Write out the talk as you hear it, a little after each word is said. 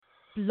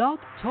Blog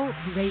Talk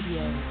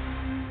Radio.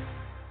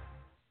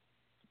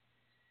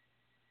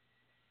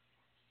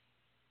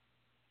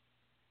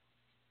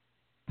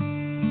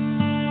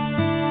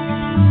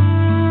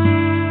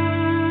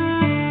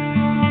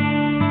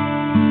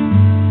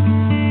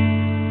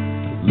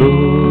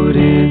 Lord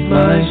is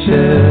my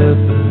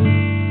shepherd,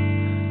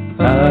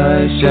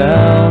 I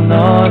shall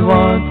not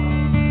want.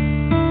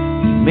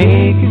 He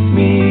maketh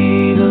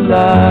me to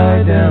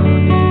lie down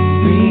in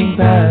green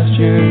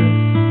pastures.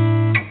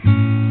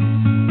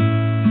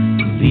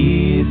 He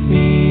leadeth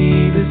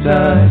me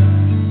beside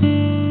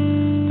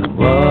the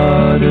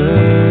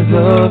waters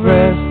of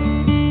rest.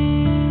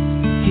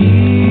 He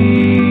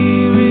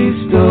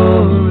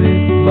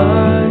restoreth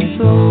my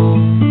soul.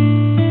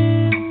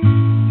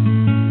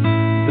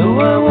 Though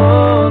I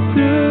walk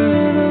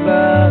through the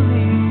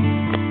valley,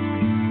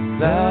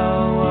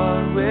 thou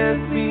art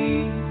with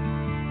me,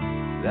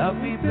 thou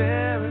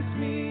preparest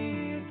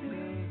me.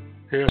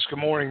 Yes, good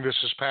morning. This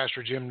is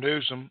Pastor Jim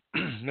Nuzum.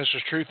 This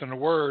is Truth in the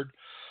Word,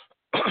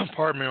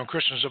 pardon me, on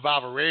Christian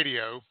Survival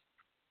Radio.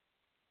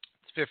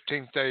 It's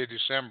 15th day of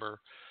December,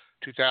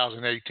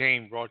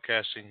 2018,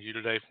 broadcasting to you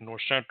today from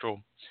North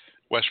Central,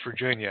 West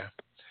Virginia.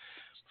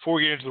 Before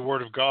we get into the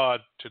Word of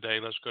God today,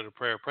 let's go to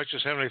prayer.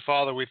 Precious Heavenly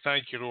Father, we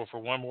thank you, Lord, for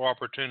one more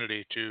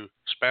opportunity to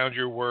expound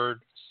your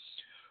Word.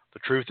 The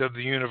truth of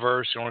the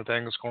universe, the only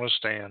thing that's going to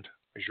stand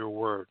is your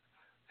Word.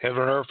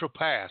 Heaven and earth will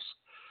pass.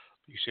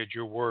 You said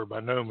your Word by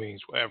no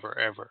means will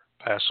ever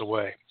pass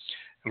away.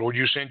 And Lord,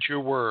 you sent your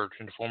Word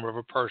in the form of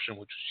a person,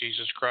 which is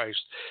Jesus Christ,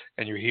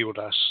 and you healed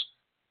us.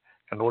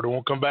 And Lord, it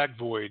won't come back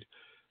void,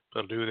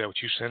 but it'll do that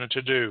what you sent it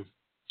to do.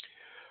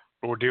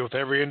 Lord, deal with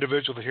every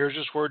individual that hears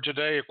this word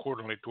today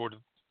accordingly to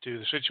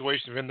the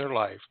situation in their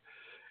life.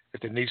 If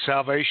they need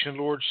salvation,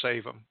 Lord,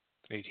 save them.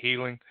 If they need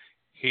healing,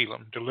 heal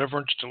them.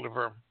 Deliverance,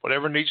 deliver them.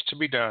 Whatever needs to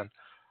be done,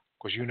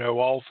 because you know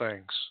all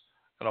things,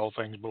 and all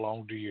things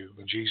belong to you.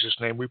 In Jesus'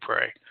 name we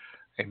pray.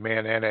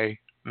 Amen and amen.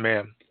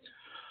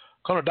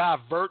 I'm going to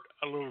divert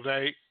a little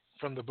today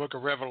from the book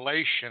of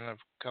Revelation. I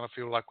kind of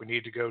feel like we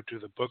need to go to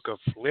the book of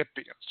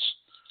Philippians,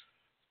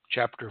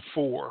 chapter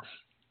 4.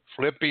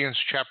 Philippians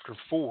chapter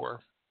 4.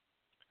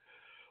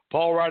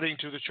 Paul writing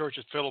to the church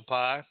at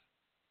Philippi.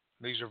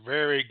 These are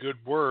very good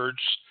words.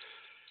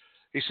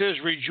 He says,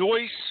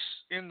 rejoice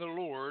in the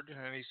Lord.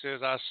 And he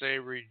says, I say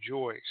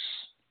rejoice.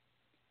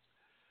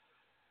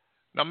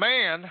 Now,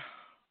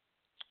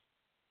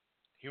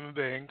 human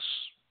beings,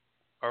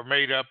 are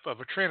made up of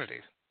a trinity: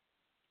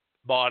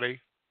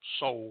 body,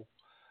 soul,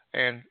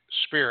 and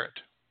spirit.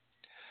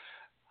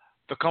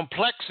 The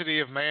complexity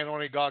of man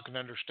only God can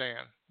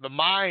understand. The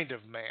mind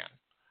of man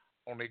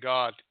only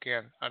God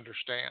can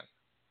understand.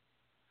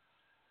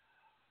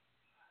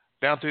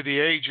 Down through the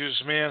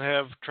ages, men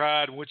have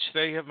tried, which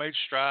they have made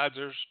strides.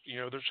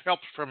 There's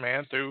help for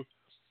man through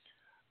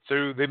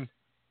the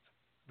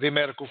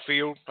medical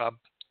field. I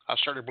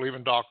certainly believe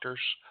in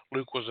doctors.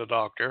 Luke was a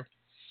doctor.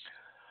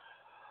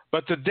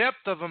 But the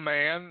depth of a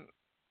man,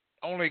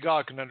 only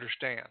God can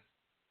understand.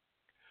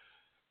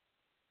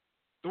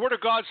 The Word of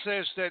God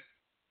says that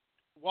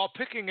while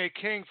picking a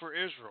king for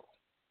Israel,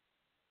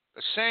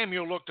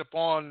 Samuel looked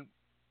upon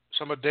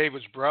some of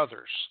David's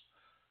brothers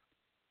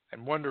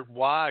and wondered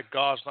why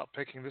God's not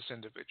picking this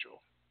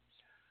individual.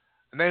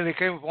 And then he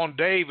came upon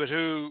David,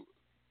 who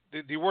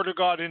the Word of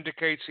God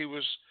indicates he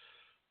was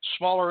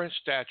smaller in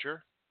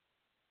stature.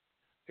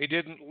 He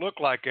didn't look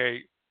like a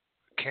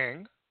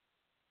king.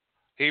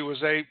 He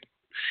was a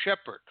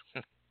shepherd.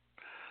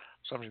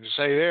 Something to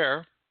say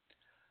there.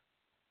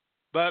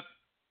 But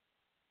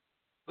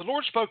the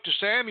Lord spoke to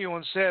Samuel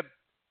and said,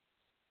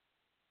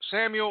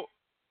 Samuel,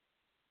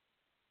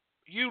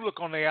 you look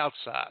on the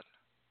outside,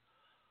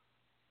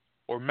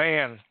 or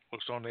man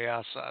looks on the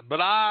outside. But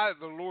I,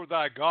 the Lord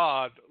thy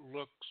God,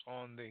 looks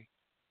on the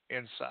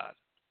inside.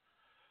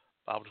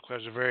 The Bible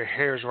declares the very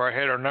hairs of our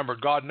head are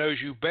numbered. God knows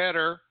you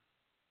better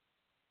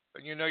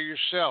than you know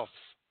yourself.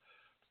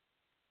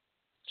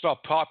 It's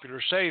not popular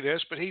to say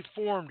this, but he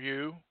formed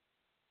you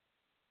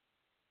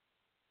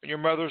in your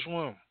mother's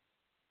womb.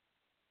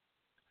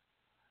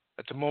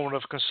 At the moment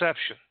of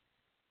conception,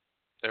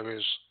 there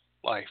is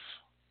life.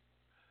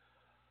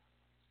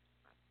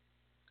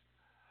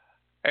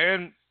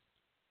 And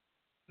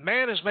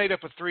man is made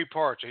up of three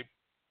parts.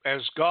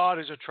 As God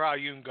is a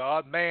triune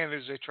God, man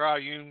is a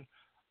triune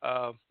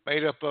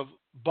made up of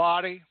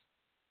body.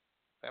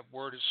 That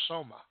word is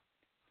soma.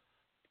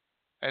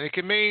 And it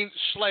can mean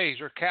slaves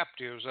or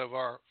captives of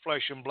our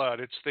flesh and blood.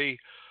 It's the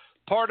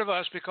part of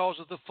us, because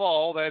of the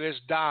fall, that is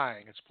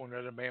dying. It's pointed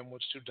out a man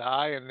wants to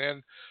die, and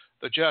then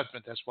the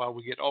judgment. That's why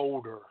we get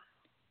older.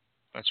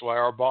 That's why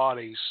our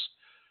bodies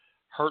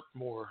hurt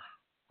more.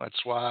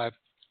 That's why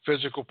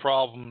physical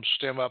problems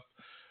stem up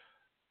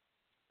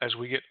as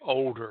we get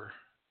older.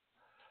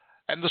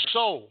 And the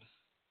soul,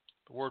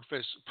 the word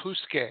is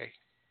puske,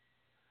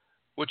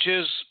 which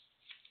is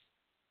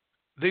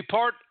the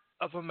part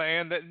of a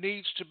man that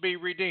needs to be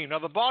redeemed. Now,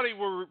 the body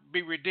will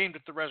be redeemed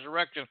at the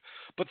resurrection,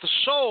 but the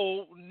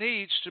soul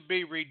needs to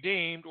be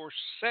redeemed or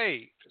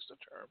saved, is the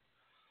term.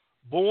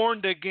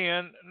 Born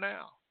again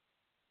now.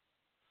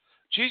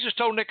 Jesus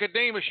told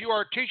Nicodemus, you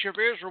are a teacher of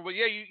Israel, but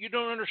you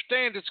don't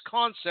understand this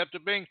concept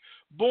of being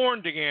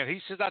born again.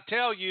 He says, I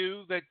tell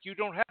you that you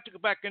don't have to go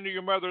back into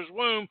your mother's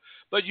womb,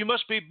 but you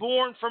must be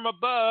born from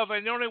above,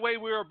 and the only way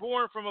we are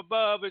born from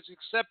above is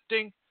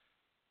accepting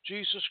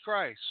Jesus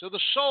Christ. So the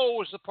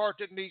soul is the part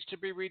that needs to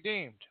be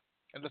redeemed.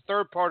 And the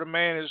third part of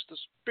man is the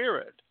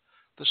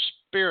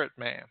spirit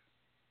man.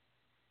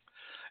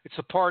 It's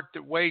the part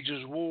that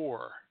wages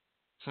war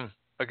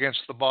against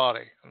the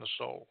body and the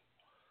soul.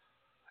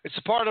 It's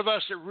the part of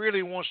us that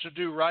really wants to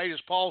do right. As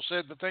Paul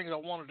said, the things I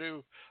want to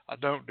do, I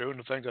don't do, and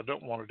the things I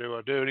don't want to do,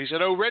 I do. And he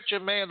said, O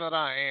wretched man that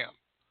I am,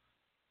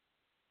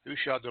 who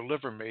shall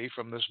deliver me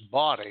from this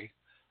body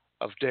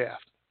of death?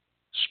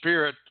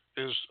 Spirit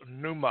is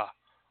pneuma.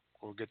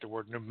 We'll get the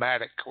word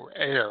pneumatic, or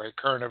air, a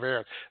current of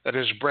air, that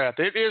is breath.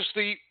 It is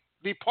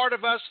the part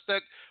of us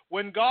that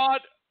when God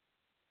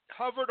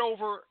hovered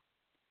over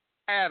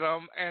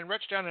Adam and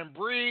reached down and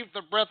breathed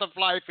the breath of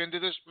life into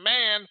this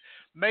man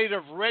made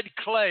of red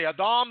clay.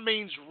 Adam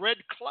means red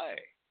clay.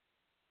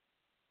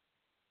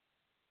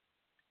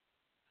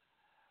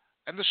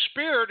 And the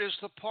spirit is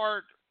the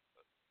part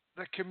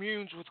that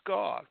communes with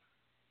God.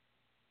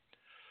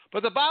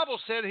 But the Bible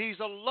said he's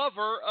a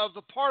lover of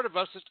the part of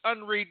us that's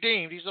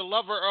unredeemed. He's a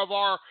lover of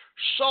our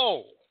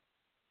soul.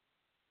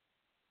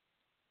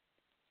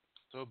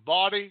 So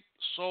body,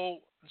 soul,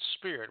 and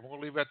spirit. We'll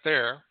leave that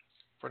there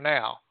for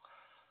now.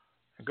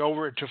 And go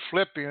over to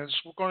Philippians.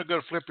 We're going to go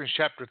to Philippians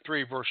chapter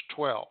 3, verse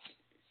 12.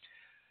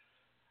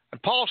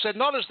 And Paul said,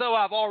 not as though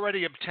I've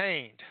already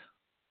obtained.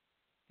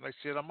 They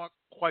said, I'm not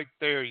quite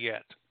there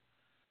yet.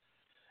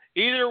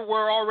 Either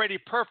we're already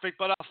perfect,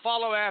 but I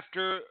follow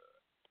after,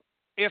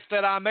 if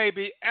that I may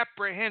be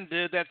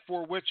apprehended, that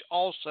for which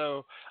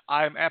also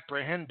I am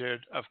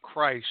apprehended of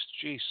Christ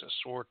Jesus,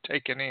 or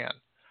taken in,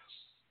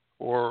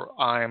 or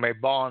I am a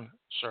bond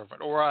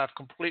servant, or I have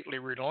completely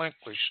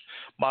relinquished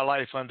my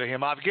life unto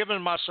him. I've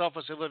given myself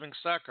as a living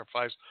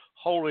sacrifice,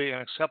 holy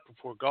and acceptable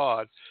for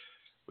God,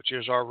 which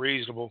is our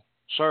reasonable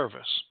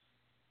service.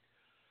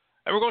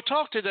 And we're going to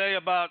talk today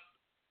about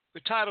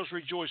the titles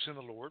Rejoice in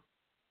the Lord,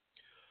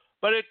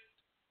 but it's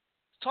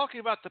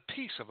talking about the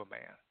peace of a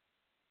man,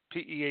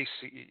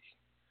 P-E-A-C-E,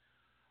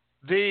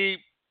 the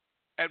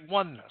at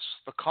oneness,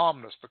 the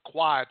calmness, the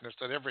quietness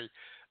that every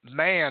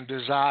man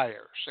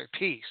desires, a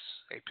peace.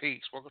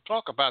 We're going to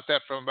talk about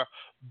that from a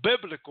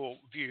biblical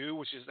view,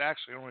 which is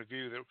actually the only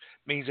view that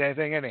means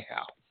anything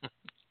anyhow.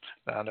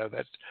 I know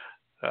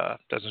that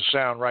doesn't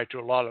sound right to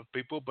a lot of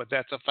people, but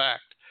that's a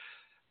fact.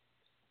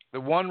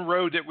 The one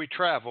road that we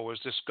travel is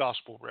this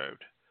gospel road,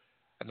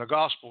 and the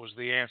gospel is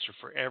the answer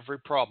for every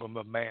problem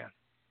of man.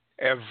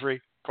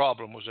 Every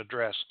problem was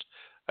addressed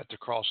at the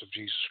cross of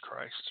Jesus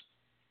Christ.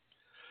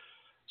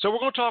 So we're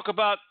going to talk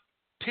about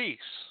peace.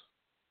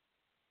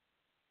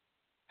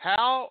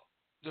 How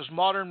does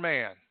modern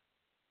man,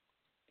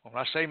 when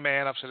I say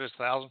man, I've said this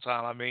 1,000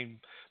 times, I mean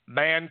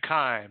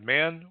mankind,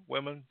 men,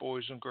 women,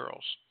 boys, and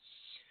girls,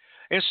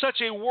 in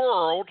such a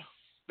world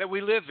that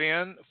we live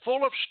in,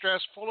 full of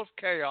stress, full of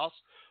chaos,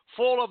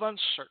 full of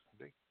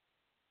uncertainty.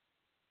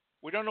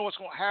 We don't know what's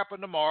going to happen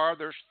tomorrow.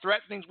 There's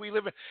threatenings. We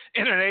live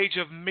in an age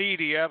of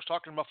media. I was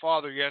talking to my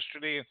father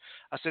yesterday, and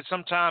I said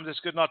sometimes it's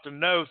good not to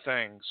know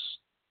things.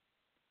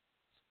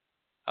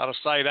 Out of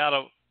sight, out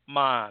of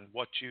mind.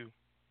 What you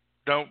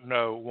don't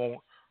know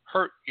won't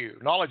hurt you.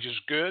 Knowledge is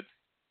good.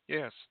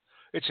 Yes,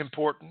 it's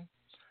important,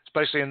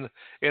 especially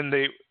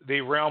in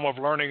the realm of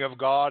learning of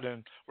God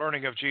and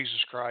learning of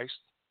Jesus Christ.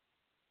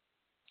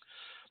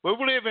 But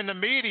we live in the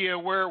media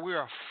where we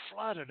are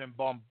flooded and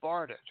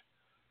bombarded.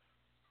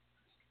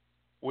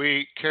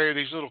 We carry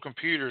these little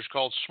computers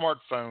called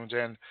smartphones,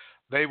 and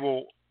they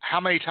will,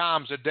 how many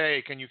times a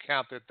day can you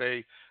count that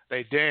they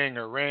ding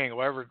or ring or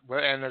whatever,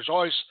 and there's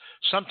always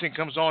something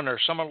comes on there,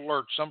 some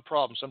alert, some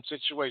problem, some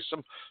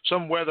situation,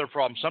 some weather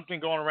problem, something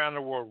going around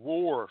the world,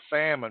 war,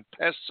 famine,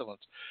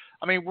 pestilence.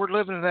 I mean, we're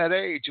living in that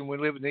age, and we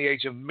live in the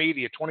age of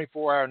media,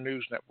 24-hour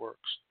news networks.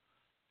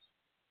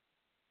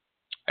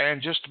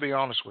 And just to be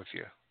honest with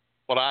you,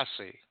 what I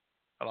see,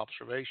 an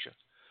observation,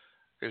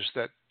 is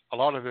that a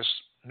lot of this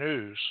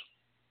news,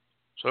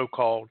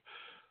 so-called,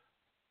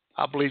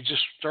 I believe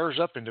just stirs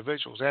up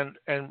individuals.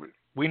 And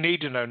we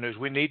need to know news.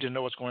 We need to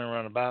know what's going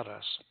on about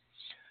us.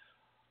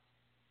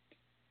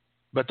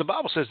 But the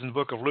Bible says in the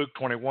book of Luke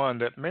 21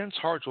 that men's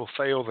hearts will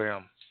fail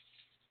them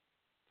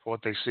for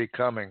what they see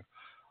coming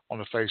on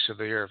the face of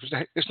the earth.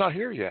 It's not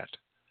here yet.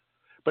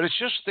 But it's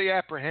just the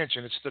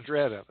apprehension. It's the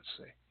dread of it,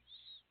 see.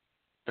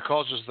 That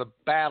causes the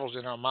battles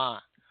in our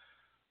mind.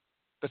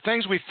 The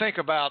things we think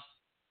about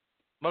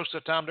most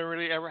of the time don't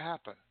really ever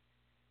happen.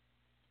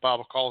 The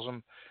Bible calls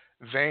them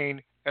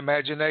vain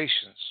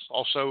imaginations.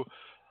 Also,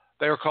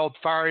 they are called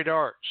fiery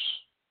darts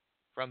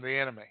from the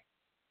enemy,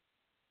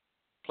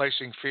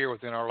 placing fear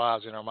within our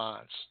lives, in our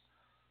minds,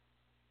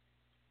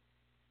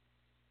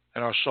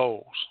 and our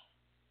souls,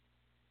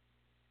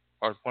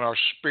 or when our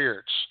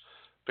spirits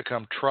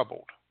become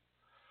troubled.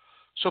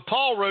 So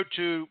Paul wrote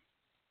to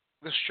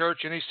this church,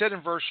 and he said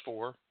in verse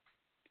 4,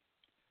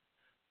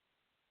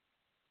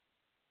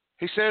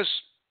 he says,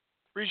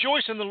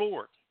 Rejoice in the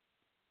Lord.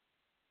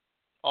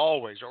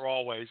 Always or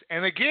always.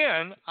 And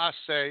again, I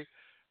say,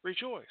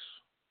 rejoice.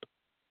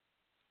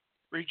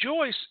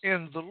 Rejoice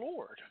in the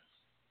Lord.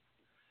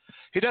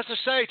 He doesn't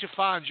say to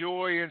find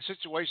joy in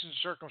situations,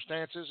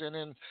 circumstances, and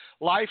in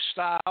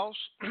lifestyles,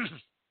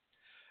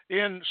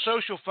 in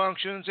social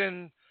functions,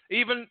 and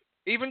even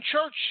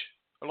church.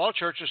 A lot of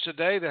churches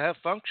today that have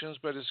functions,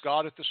 but is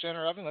God at the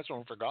center of them? That's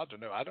only for God to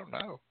know. I don't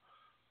know.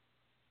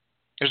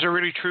 Is there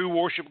really true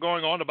worship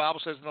going on? The Bible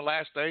says in the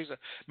last days that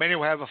many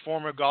will have a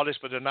form of godliness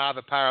but deny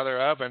the power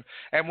thereof.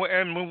 And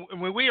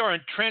when we are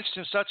entrenched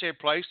in such a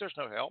place, there's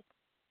no help.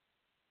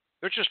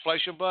 There's just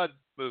flesh and blood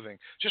moving.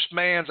 Just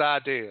man's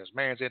ideas,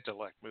 man's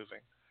intellect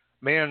moving.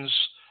 Men's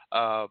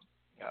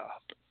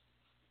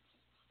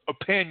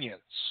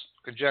opinions,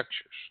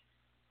 conjectures.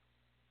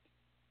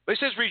 But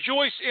he says,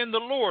 rejoice in the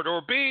Lord,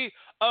 or be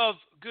of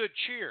good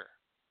cheer.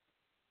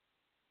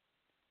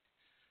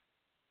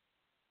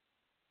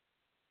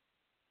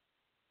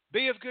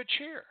 Be of good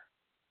cheer.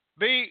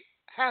 Be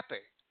happy.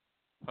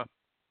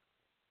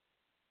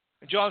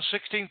 In John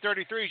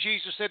 16:33,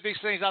 Jesus said, these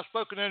things I've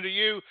spoken unto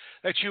you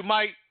that you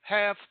might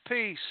have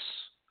peace.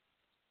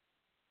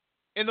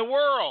 In the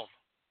world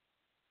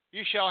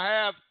you shall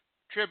have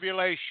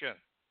tribulation.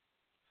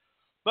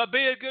 But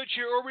be of good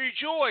cheer, or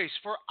rejoice,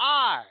 for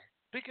I,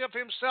 speaking of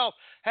himself,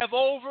 have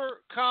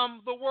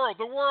overcome the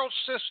world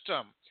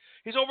system.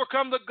 He's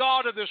overcome the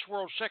god of this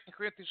world, 2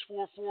 Corinthians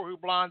 4:4, who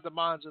blinds the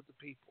minds of the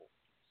people.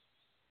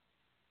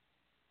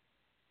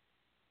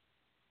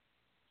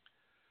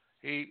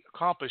 He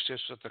accomplished this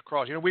at the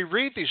cross. We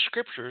read these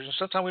scriptures, and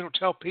sometimes we don't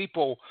tell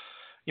people,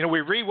 we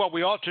read what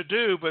we ought to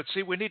do, but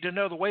see, we need to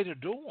know the way to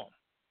do them.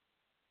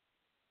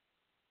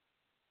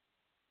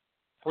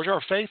 Where's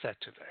our faith at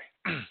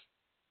today?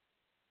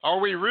 Are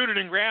we rooted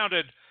and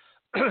grounded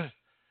in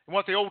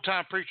what the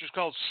old-time preachers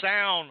called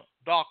sound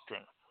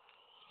doctrine?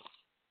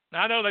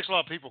 Now, I know it makes a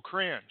lot of people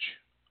cringe,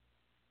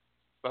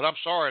 but I'm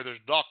sorry, there's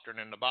doctrine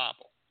in the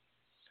Bible.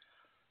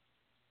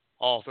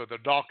 Although the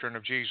doctrine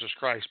of Jesus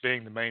Christ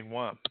being the main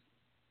one.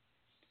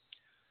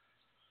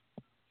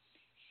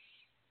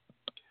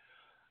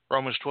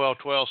 Romans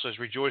 12:12 says,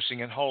 rejoicing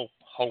in hope,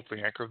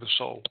 the anchor of the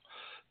soul.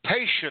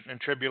 Patient in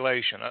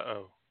tribulation.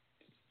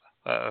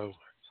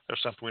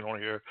 There's something we don't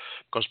hear.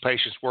 Because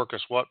patience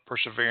worketh what?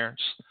 Perseverance.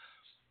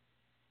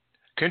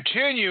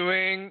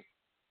 Continuing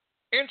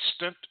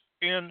instant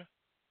in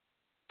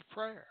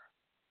prayer.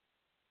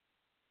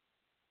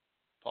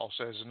 Paul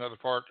says in another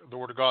part of the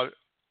Word of God,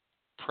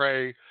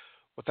 pray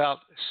without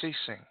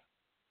ceasing.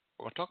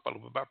 We're going to talk a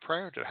little bit about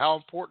prayer today. How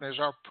important is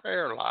our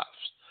prayer lives?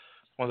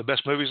 One of the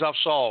best movies I've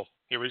saw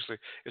here recently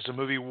is the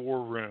movie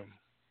War Room,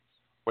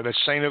 where the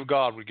saint of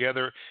God would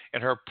gather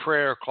in her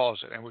prayer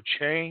closet and would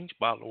change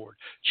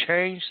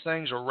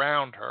things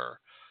around her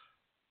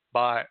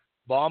by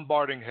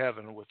bombarding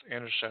heaven with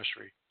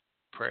intercessory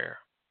prayer.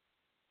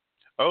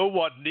 Oh,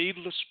 what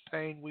needless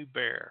pain we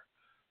bear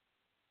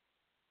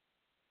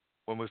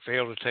when we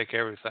fail to take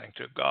everything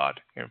to God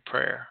in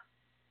prayer.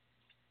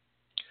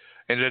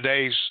 In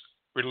today's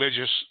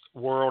religious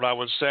world, I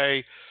would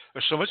say,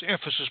 there's so much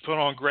emphasis put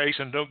on grace,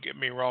 and don't get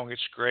me wrong, it's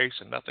grace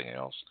and nothing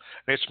else.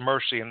 And it's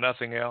mercy and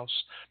nothing else.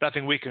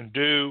 Nothing we can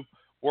do,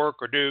 work,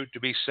 or do to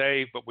be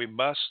saved, but we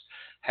must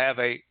have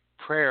a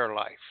prayer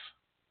life.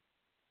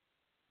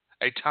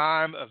 A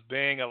time of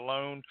being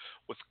alone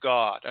with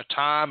God. A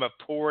time of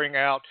pouring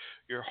out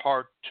your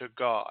heart to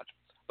God.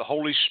 The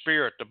Holy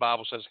Spirit, the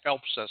Bible says,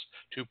 helps us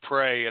to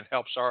pray and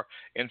helps our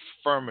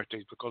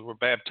infirmities because we're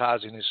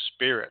baptized in His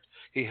Spirit.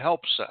 He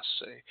helps us,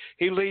 see.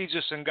 He leads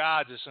us and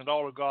guides us in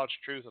all of God's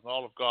truth and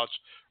all of God's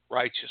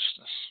righteousness.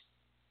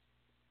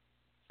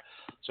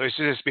 So he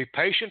says, be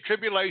patient,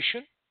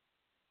 tribulation,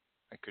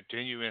 and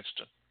continue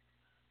instant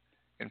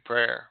in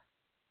prayer.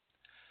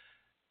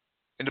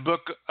 In the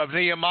book of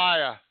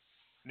Nehemiah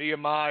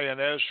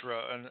and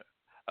Ezra and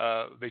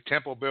the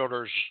temple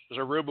builders,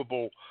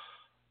 Zerubbabel,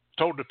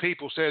 told the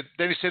people, then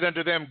he said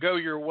unto them, go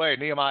your way,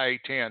 Nehemiah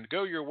 8:10,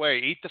 go your way,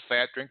 eat the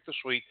fat, drink the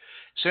sweet,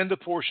 send the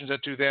portions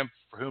unto them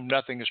for whom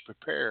nothing is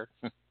prepared.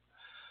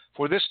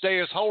 For this day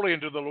is holy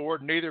unto the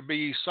Lord, neither be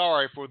ye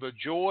sorry, for the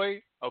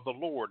joy of the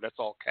Lord, that's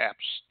all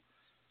caps,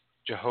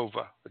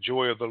 Jehovah, the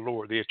joy of the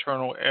Lord, the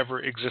eternal,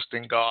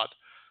 ever-existing God,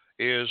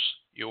 is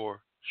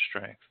your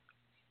strength.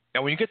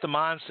 Now, when you get the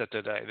mindset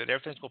today that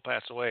everything's going to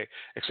pass away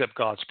except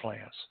God's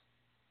plans,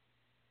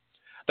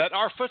 that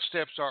our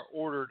footsteps are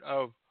ordered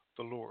of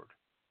the Lord,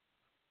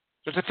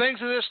 that the things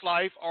of this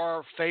life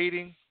are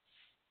fading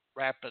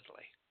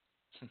rapidly.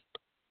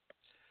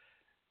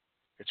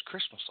 It's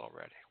Christmas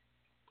already.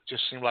 It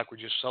just seemed like we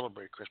just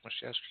celebrated Christmas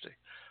yesterday.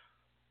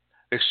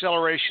 The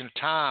acceleration of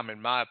time,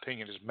 in my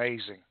opinion, is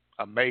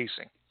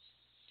amazing.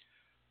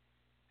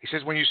 He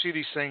says, when you see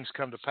these things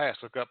come to pass,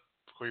 look up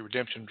for your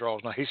redemption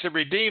draws. Now, he said,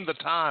 redeem the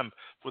time,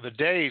 for the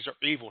days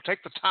are evil.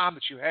 Take the time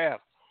that you have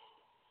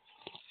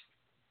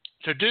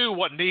to do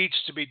what needs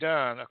to be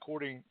done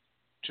according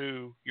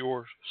to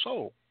your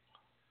soul,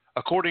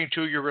 according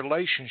to your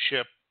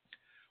relationship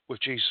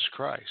with Jesus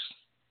Christ.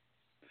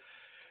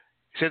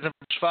 He says in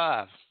verse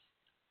 5,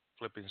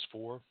 Philippians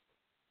 4.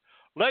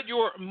 Let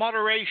your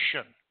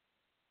moderation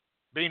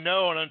be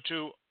known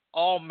unto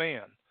all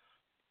men.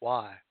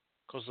 Why?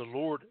 Because the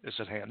Lord is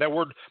at hand. That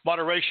word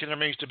moderation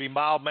means to be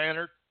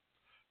mild-mannered,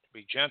 to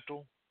be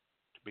gentle,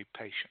 to be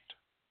patient.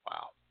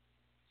 Wow.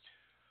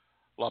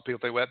 A lot of people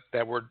think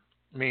that word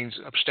means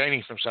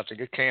abstaining from something.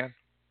 It can.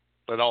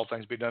 Let all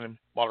things be done in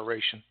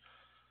moderation,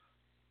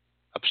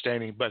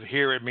 abstaining. But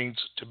here it means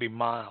to be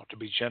mild, to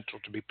be gentle,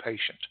 to be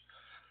patient.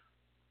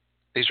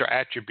 These are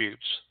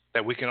attributes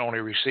that we can only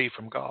receive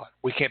from God.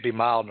 We can't be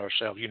mild in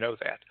ourselves. You know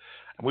that.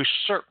 And we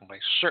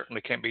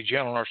certainly can't be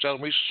gentle in ourselves.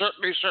 And we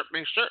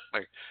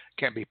certainly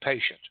can't be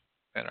patient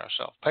in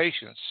ourselves.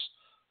 Patience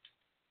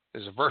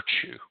is a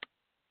virtue.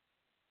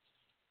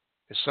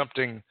 It's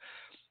something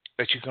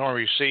that you can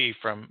only receive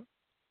from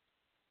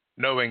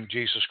knowing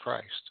Jesus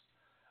Christ.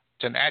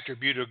 It's an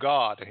attribute of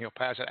God, and he'll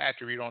pass that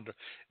attribute on to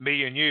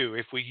me and you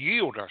if we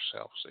yield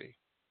ourselves, see.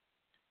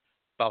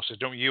 The Bible says,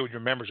 don't yield your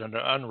members unto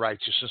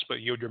unrighteousness, but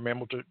yield your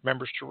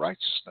members to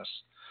righteousness.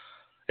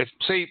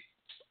 See,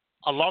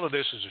 a lot of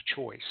this is a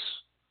choice.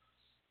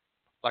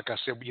 Like I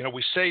said,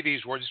 we say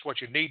these words, it's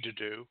what you need to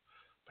do,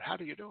 but how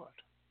do you do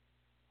it?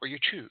 Or you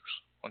choose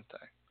one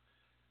thing.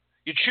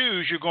 You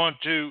choose you're going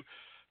to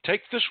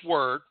take this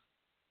word,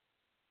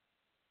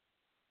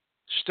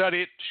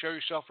 study it, show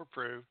yourself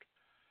approved,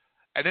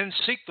 and then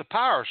seek the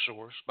power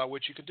source by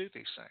which you can do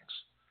these things.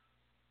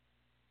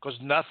 Because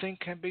nothing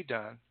can be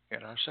done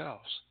in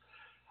ourselves.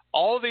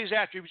 All of these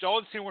attributes,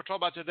 all the things we're talking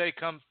about today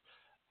come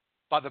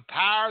by the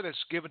power that's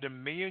given to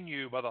me and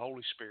you by the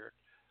Holy Spirit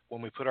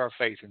when we put our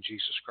faith in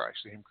Jesus Christ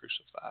and him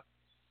crucified.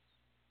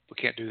 We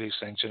can't do these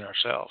things in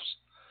ourselves.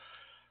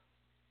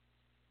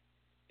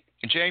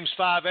 In James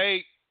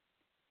 5:8,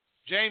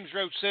 James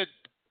said,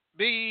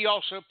 be ye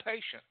also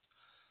patient.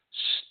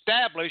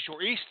 Establish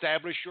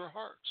your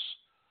hearts.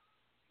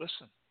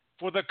 Listen,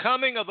 for the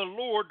coming of the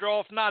Lord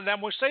draweth nigh. Now,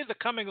 when we say the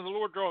coming of the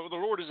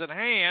Lord is at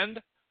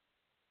hand,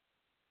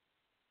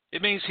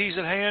 it means he's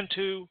at hand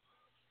to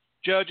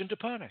judge and to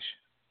punish.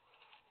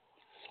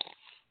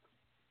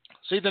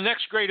 See, the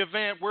next great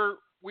event,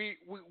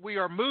 we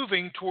are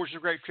moving towards the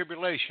Great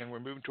Tribulation. We're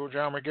moving towards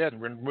Armageddon.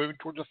 We're moving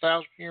towards the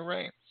 1,000-year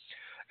reign.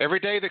 Every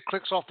day that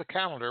clicks off the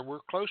calendar,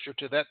 we're closer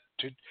to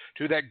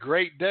that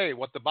great day.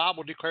 What the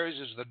Bible declares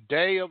is the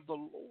day of the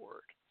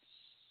Lord.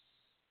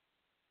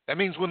 That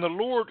means when the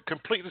Lord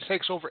completely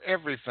takes over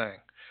everything.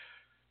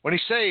 When he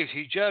saves,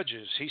 he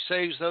judges. He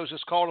saves those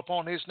that call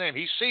upon his name.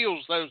 He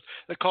seals those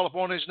that call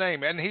upon his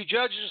name. And he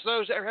judges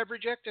those that have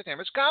rejected him.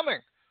 It's coming.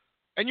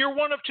 And you're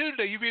one of two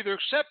today. You've either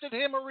accepted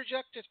him or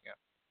rejected him.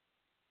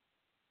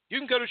 You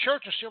can go to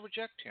church and still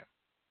reject him.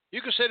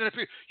 You can sit in a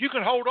pew. You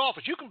can hold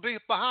office. You can be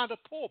behind a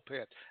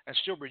pulpit and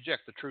still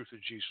reject the truth of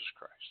Jesus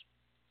Christ.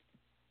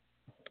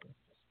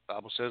 The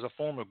Bible says a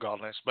form of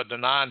godliness, but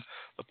denying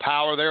the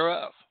power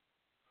thereof.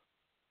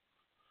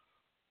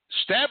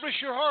 Establish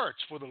your hearts,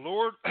 for the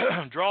Lord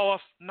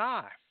draweth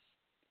nigh.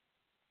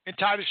 In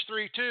Titus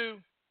 3:2,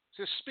 it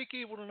says, speak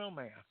evil to no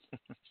man.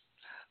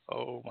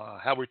 Oh my,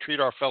 how we treat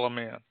our fellow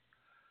men.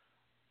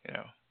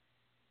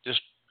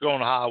 Just go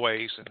on the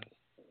highways and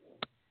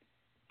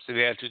see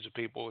the attitudes of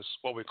people is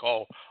what we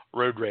call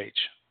road rage.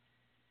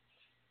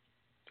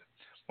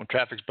 When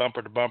traffic's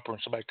bumper to bumper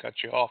and somebody cuts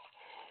you off,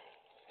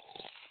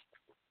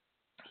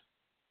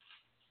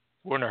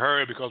 we're in a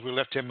hurry because we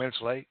left 10 minutes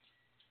late.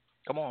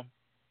 Come on.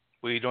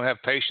 We don't have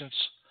patience.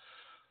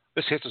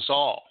 This hits us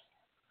all.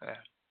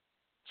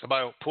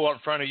 Somebody will pull out in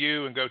front of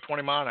you and go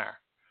 20 miles an hour.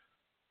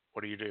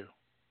 What do?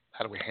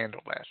 How do we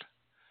handle that?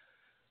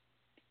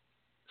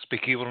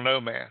 Speak evil to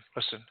no man.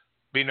 Listen,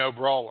 be no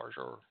brawlers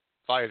or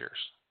fighters.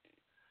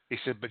 He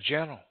said, but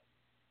gentle.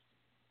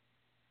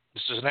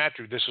 This is an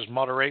attribute. This is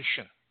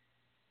moderation.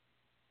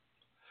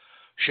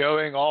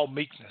 Showing all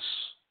meekness.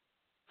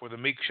 For the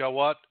meek shall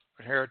what?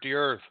 Inherit the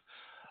earth.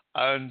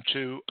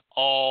 Unto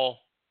all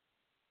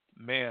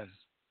men.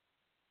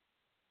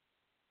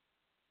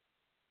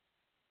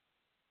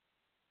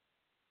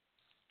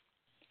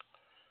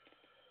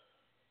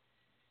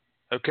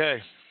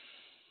 Okay.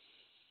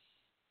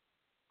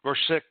 Verse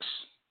 6.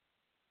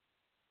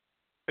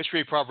 Let's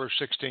read Proverbs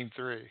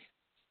 16:3.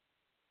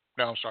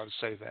 No, I'm sorry to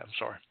say that. I'm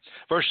sorry.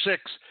 Verse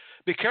 6.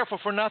 Be careful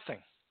for nothing,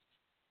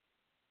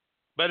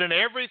 but in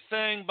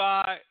everything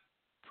by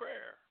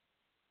prayer.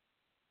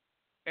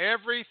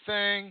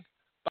 Everything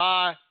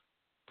by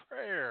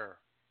prayer.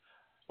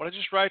 What I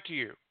just write to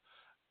you,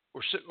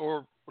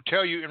 or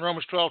tell you in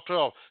Romans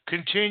 12:12,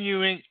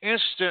 continuing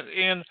instant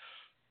in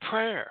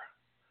prayer.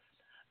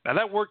 Now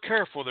that word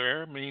careful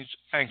there means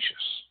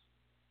anxious,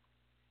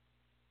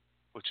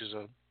 which is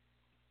a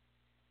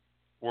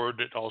word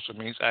that also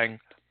means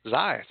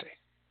anxiety.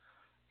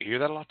 You hear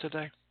that a lot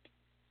today?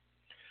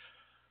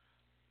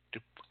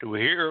 Do we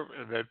hear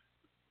that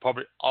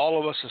probably all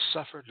of us have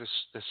suffered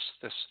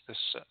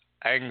this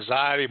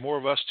anxiety, more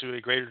of us to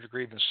a greater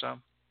degree than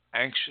some,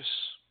 anxious?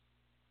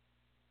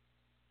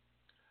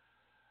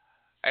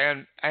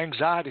 And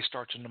anxiety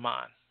starts in the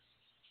mind,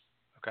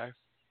 okay?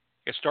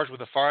 It starts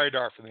with a fiery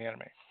dart from the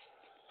enemy.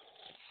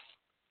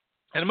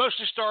 And it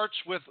mostly starts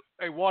with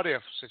a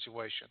what-if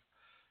situation.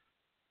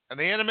 And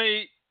the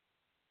enemy,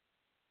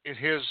 in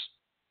his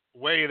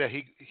way that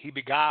he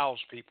beguiles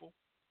people,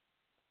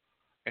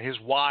 and his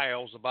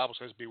wiles, the Bible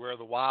says, beware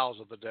the wiles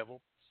of the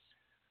devil,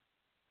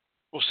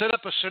 will set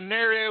up a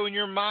scenario in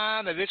your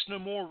mind that it's no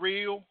more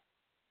real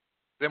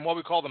than what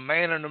we call the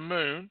man and the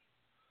moon,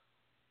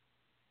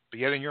 but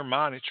yet in your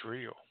mind it's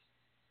real.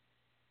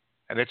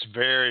 And it's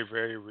very,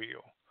 very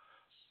real.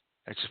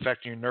 It's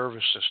affecting your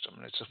nervous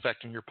system. It's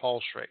affecting your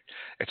pulse rate.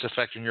 It's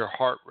affecting your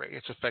heart rate.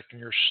 It's affecting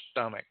your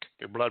stomach,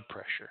 your blood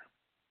pressure.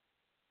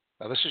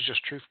 Now, this is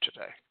just truth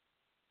today.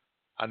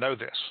 I know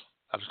this.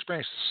 I've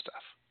experienced this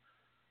stuff.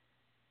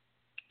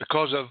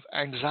 Because of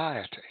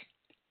anxiety.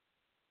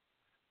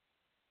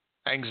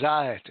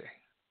 Anxiety.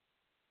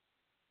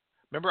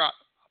 Remember,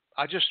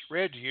 I just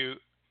read to you,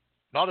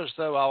 not as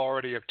though I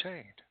already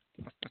obtained.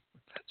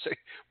 See,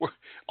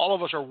 all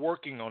of us are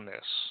working on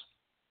this.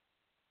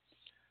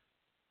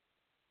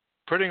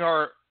 Putting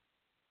a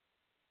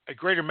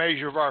greater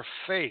measure of our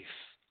faith,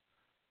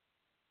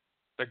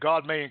 that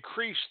God may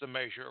increase the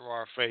measure of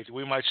our faith.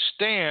 We might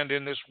stand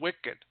in this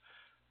wicked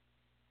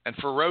and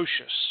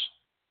ferocious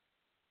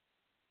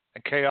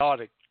and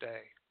chaotic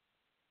day.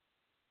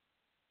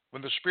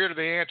 When the spirit of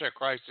the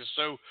Antichrist is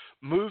so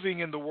moving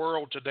in the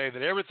world today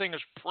that everything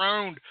is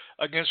prone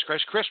against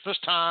Christ. Christmas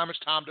time, it's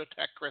time to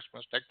attack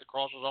Christmas. Take the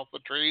crosses off the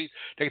tree.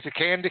 Take the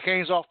candy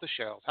canes off the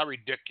shelves. How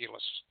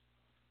ridiculous.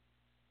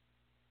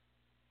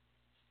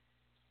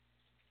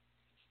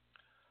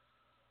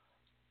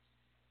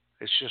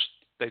 It's just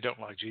they don't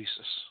like Jesus.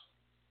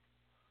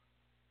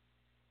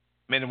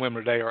 Men and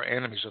women today are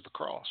enemies of the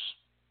cross.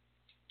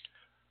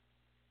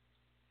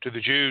 To the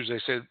Jews,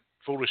 they said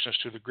foolishness.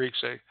 To the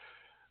Greeks,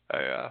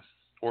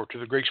 or to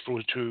the Greeks,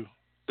 foolish. To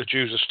the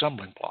Jews, a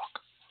stumbling block.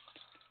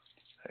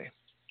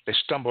 They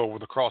stumble over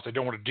the cross. They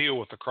don't want to deal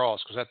with the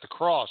cross, because at the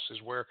cross is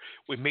where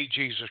we meet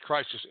Jesus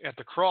Christ. At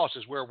the cross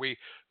is where we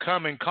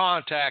come in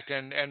contact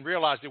and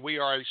realize that we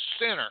are a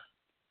sinner.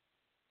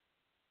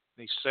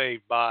 He's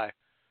saved by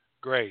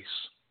grace.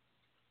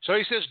 So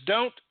he says,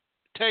 don't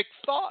take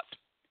thought.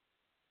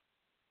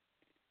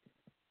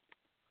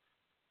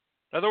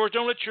 In other words,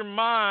 don't let your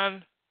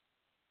mind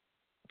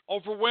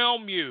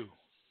overwhelm you.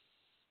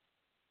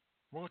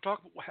 We're going to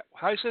talk about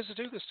how he says to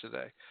do this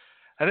today.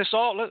 And it's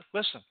all,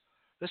 listen,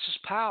 this is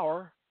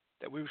power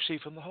that we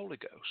receive from the Holy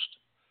Ghost.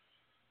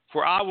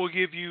 For I will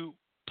give you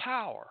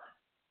power,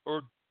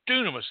 or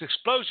dunamis,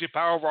 explosive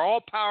power over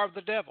all power of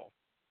the devil.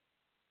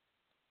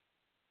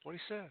 That's what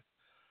he said.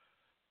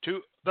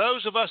 To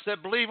those of us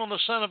that believe on the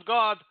Son of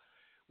God,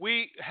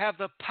 we have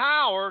the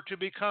power to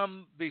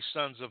become the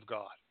sons of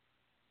God.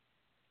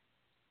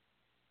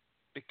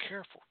 Be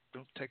careful.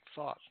 Don't take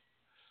thought.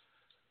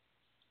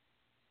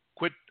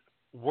 Quit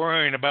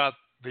worrying about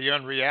the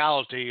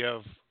unreality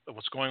of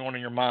what's going on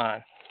in your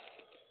mind.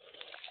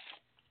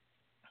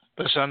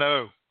 Listen, I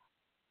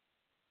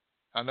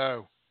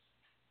know.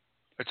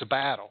 It's a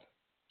battle.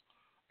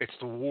 It's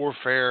the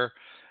warfare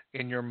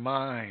in your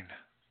mind.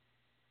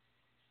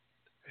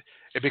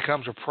 It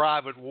becomes a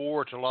private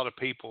war to a lot of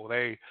people.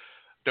 They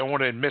don't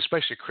want to admit,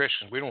 especially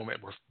Christians, we don't admit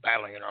we're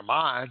battling in our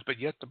minds, but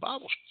yet the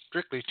Bible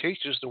strictly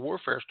teaches the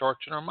warfare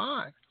starts in our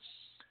mind.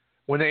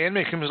 When the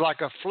enemy comes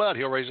like a flood,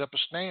 he'll raise up a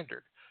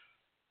standard,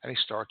 and he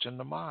starts in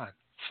the mind.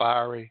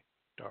 Fiery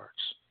darts,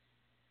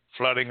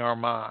 flooding our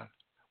mind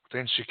with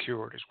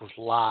insecurities, with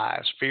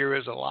lies. Fear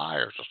is a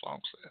liar, as the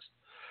song says.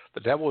 The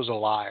devil is a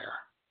liar.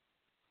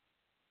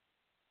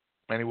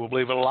 Many will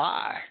believe a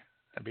lie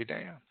and be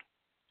damned.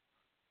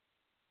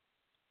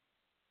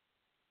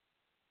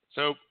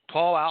 So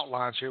Paul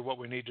outlines here what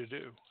we need to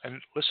do. And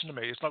listen to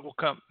me, it's not going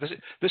to come.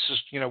 This is,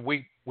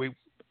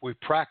 we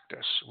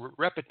practice,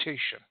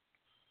 repetition.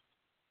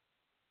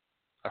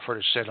 I've heard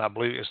it said, and I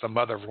believe it's the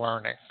mother of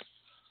learning.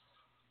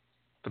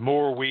 The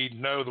more we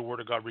know the Word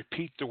of God,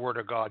 repeat the Word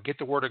of God, get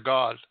the Word of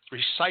God,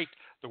 recite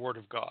the Word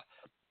of God,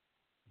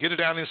 get it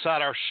down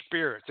inside our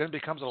spirit, then it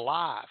becomes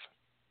alive.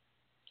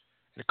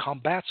 And it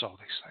combats all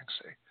these things,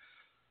 see?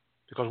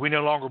 Because we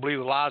no longer believe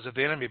the lies of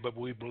the enemy, but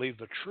we believe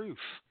the truth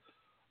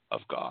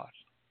of God.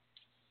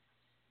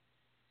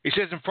 He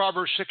says in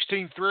Proverbs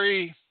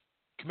 16:3,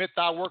 commit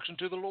thy works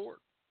unto the Lord.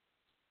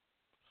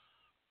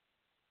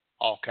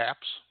 All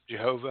caps,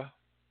 Jehovah.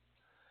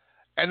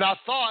 And thy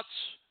thoughts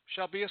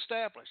shall be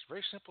established.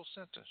 Very simple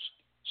sentence.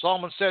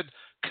 Solomon said,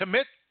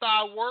 commit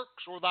thy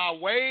works or thy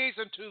ways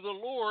unto the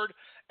Lord,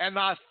 and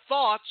thy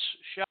thoughts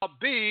shall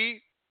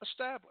be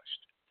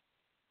established.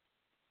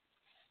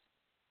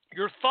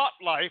 Your thought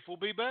life will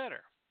be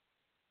better.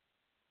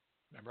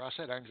 Remember I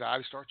said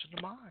anxiety starts in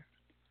the mind.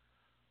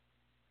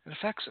 It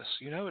affects us.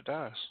 You know it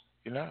does.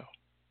 You know.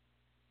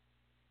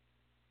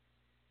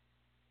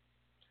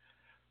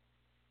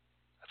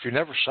 If you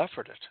never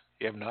suffered it,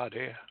 you have no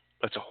idea.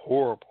 That's a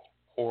horrible,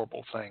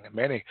 horrible thing. And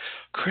many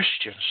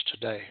Christians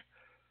today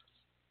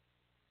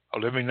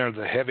are living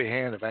under the heavy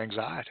hand of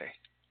anxiety.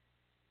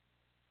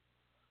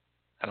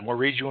 And I'm going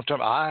to read you on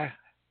time.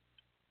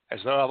 As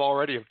though I've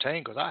already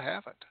obtained, because I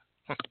haven't.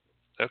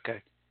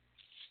 Okay.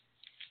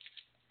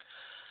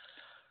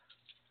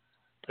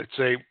 It's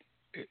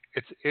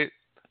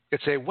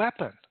a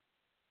weapon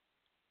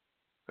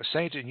that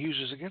Satan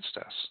uses against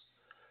us.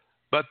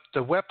 But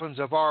the weapons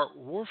of our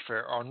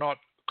warfare are not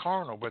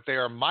carnal, but they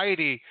are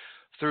mighty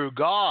through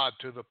God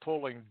to the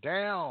pulling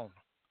down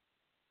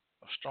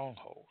of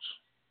strongholds.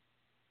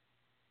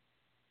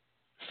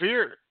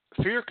 Fear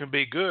can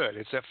be good.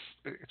 It's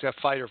that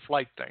fight or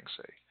flight thing,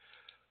 see.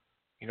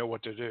 You know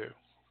what to do.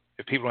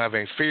 If people don't have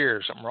any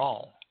fear, something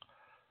wrong.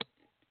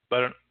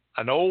 But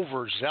an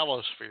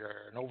overzealous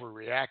fear, an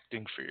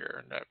overreacting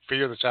fear, and that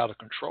fear that's out of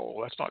control,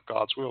 that's not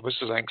God's will.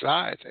 This is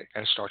anxiety.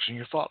 And it starts in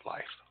your thought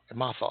life, in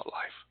my thought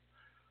life.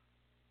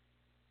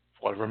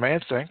 Whatever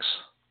man thinks,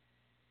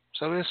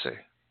 so is he.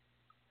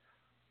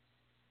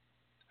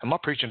 I'm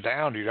not preaching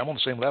down to you. I'm on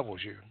the same level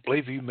as you.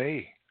 Believe you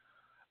me.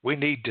 We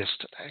need this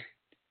today.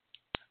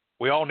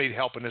 We all need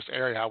help in this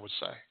area, I would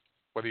say,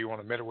 whether you want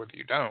to admit it or whether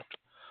you don't.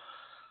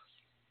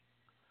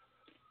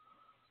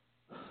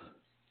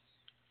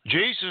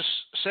 Jesus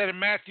said in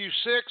Matthew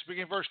 6,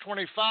 beginning verse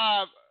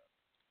 25,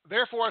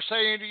 therefore I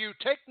say unto you,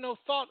 take no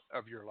thought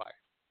of your life.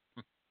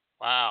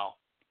 Wow.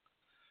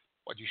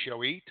 What you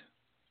shall eat,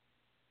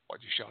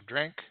 what you shall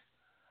drink,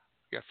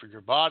 yet for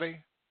your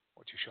body,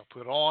 what you shall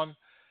put on.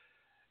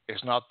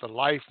 Is not the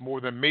life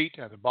more than meat,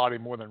 and the body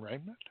more than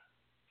raiment?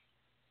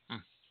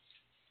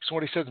 That's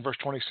what he says in verse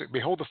 26.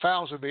 Behold the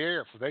fowls of the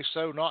air, for they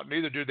sow not,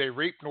 neither do they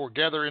reap, nor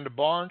gather into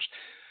barns.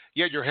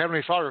 Yet your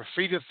heavenly Father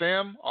feedeth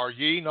them. Are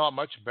ye not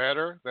much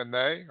better than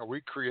they? Are we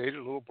created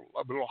a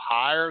little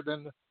higher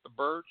than the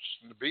birds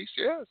and the beasts?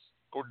 Yes.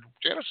 According to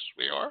Genesis,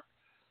 we are.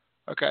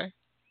 Okay.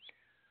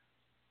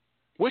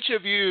 Which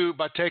of you,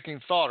 by taking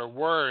thought or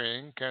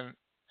worrying, can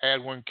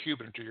add 1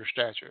 cubit into your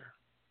stature?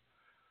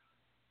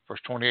 Verse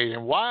 28,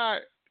 and why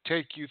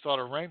take you thought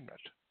of raiment?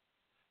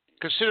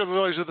 Consider the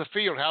lilies of the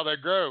field, how they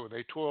grow.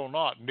 They toil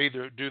not,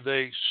 neither do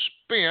they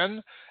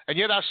spin. And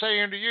yet I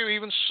say unto you,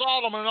 even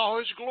Solomon in all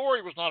his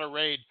glory was not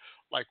arrayed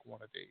like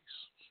one of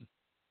these.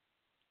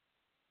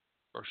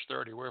 Verse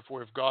 30,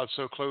 wherefore if God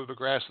so clothe the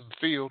grass of the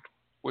field,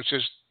 which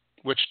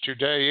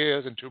today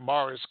is, and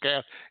tomorrow is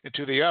cast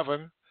into the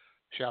oven,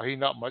 shall he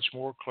not much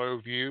more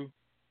clothe you?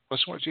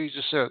 Listen what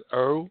Jesus said.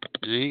 Oh,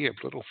 ye of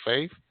little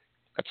faith?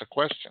 That's a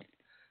question.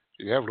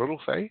 Do you have little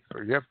faith,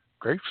 or do you have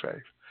great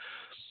faith?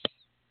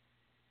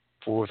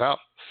 For without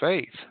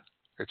faith,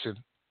 it's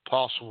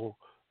impossible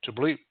to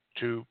believe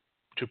to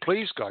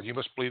please God. You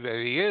must believe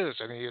that He is,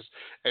 and He is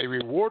a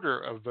rewarder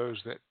of those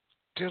that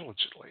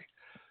diligently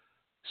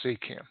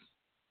seek Him.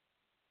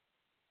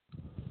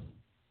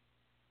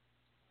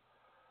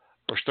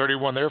 Verse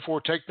 31, therefore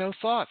take no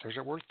thought. There's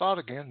that word thought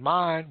again.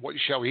 Mind, what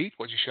you shall eat,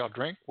 what you shall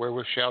drink,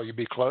 wherewith shall you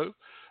be clothed.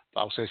 The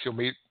Bible says He'll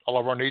meet all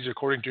of our needs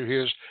according to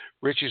His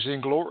riches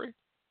in glory.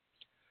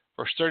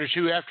 Verse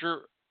 32,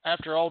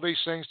 after all these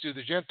things do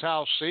the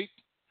Gentiles seek,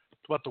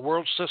 what the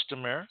world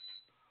system there.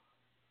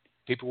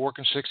 People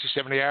working 60,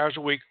 70 hours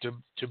a week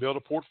to build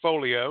a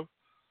portfolio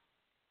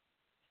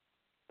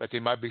that they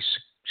might be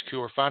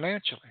secure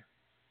financially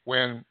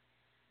when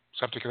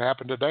something can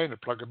happen today and the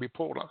plug could be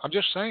pulled. I'm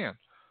just saying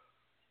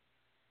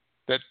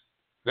that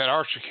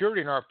our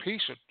security and our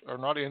peace are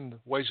not in the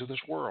ways of this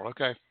world,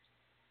 okay?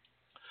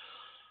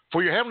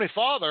 For your heavenly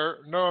Father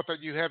knoweth that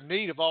you have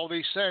need of all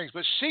these things,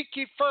 but seek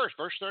ye first,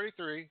 verse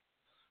 33,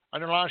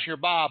 underline in your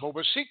Bible,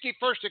 but seek ye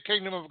first the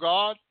kingdom of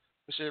God.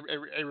 This is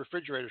a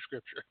refrigerator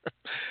scripture.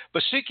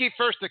 But seek ye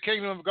first the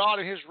kingdom of God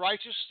and His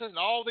righteousness, and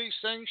all these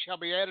things shall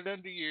be added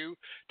unto you.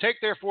 Take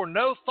therefore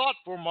no thought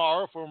for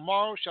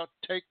tomorrow shall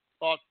take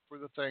thought for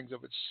the things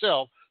of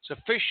itself.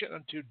 Sufficient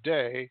unto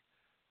day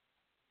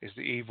is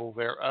the evil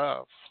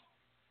thereof.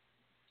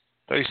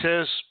 So he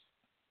says,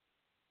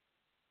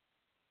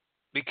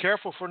 be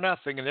careful for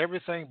nothing, and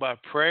everything by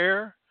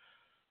prayer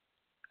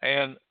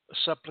and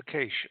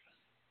supplication.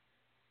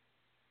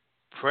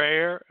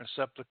 Prayer and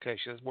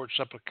supplication. The word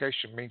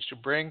supplication means to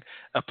bring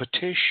a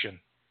petition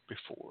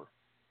before.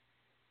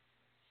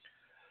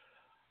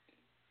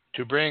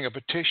 To bring a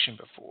petition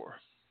before.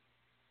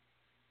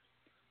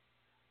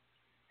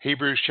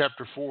 Hebrews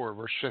chapter 4,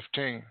 verse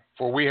 15.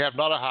 For we have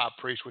not a high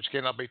priest which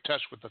cannot be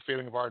touched with the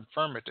feeling of our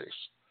infirmities,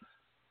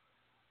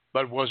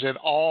 but was in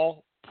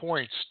all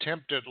points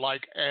tempted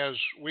like as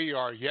we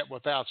are, yet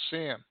without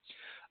sin.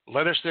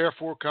 Let us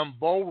therefore come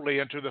boldly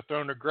unto the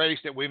throne of grace,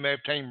 that we may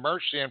obtain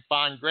mercy and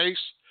find grace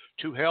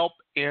to help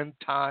in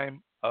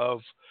time of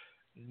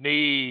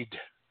need.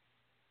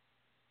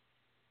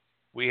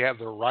 We have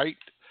the right,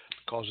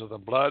 because of the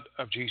blood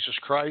of Jesus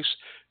Christ,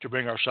 to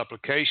bring our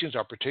supplications,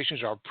 our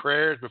petitions, our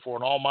prayers before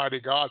an almighty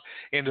God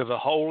into the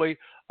Holy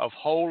of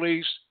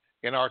Holies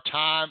in our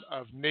time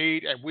of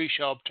need, and we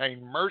shall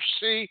obtain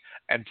mercy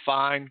and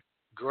find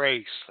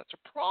grace. That's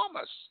a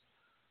promise.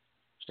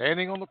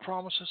 Standing on the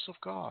promises of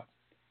God.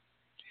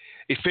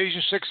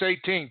 Ephesians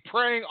 6:18,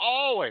 praying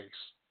always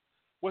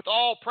with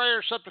all prayer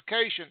and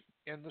supplication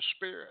in the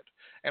Spirit,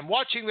 and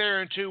watching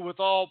thereunto with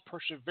all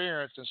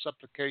perseverance and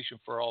supplication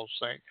for all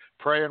saints.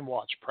 Pray and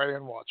watch, pray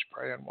and watch,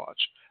 pray and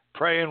watch.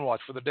 Pray and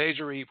watch, for the days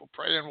are evil.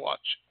 Pray and watch.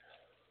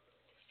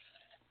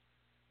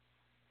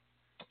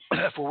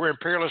 For we're in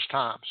perilous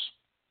times.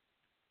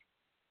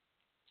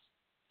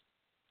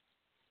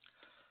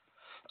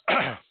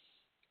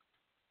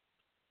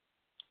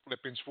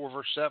 Philippians 4,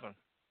 verse 7.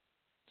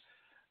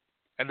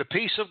 And the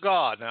peace of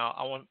God. Now,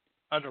 I want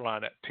to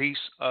underline that. Peace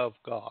of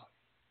God.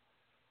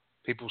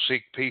 People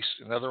seek peace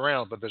in other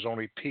realms, but there's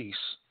only peace.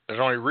 There's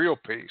only real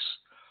peace.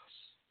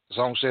 The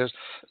song says,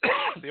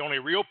 the only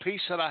real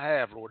peace that I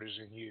have, Lord, is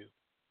in you.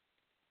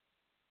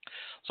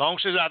 The song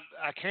says,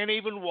 I can't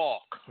even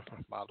walk,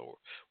 my Lord,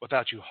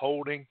 without you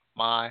holding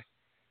my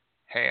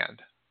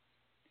hand.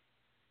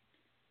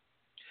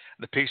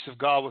 The peace of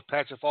God which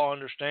passeth all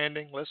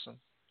understanding, listen,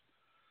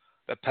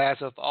 that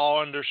passeth all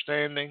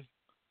understanding,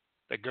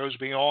 that goes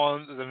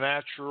beyond the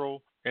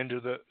natural into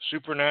the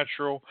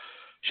supernatural,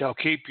 shall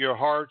keep your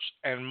hearts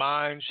and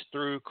minds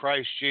through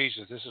Christ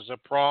Jesus. This is a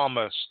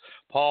promise.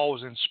 Paul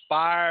was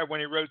inspired when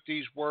he wrote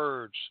these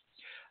words,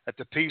 that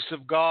the peace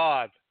of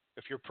God,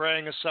 if you're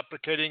praying and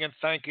supplicating and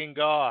thanking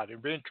God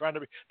and really trying to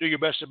do your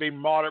best to be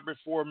moderate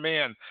before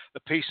men, the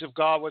peace of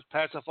God which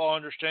passeth all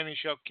understanding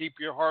shall keep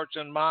your hearts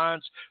and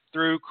minds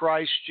through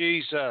Christ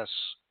Jesus.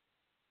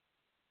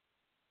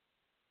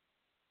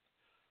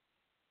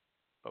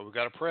 But we've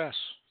got to press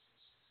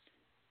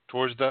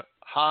towards the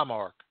high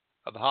mark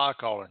of the high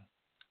calling.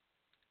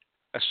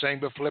 That's saying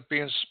by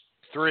Philippians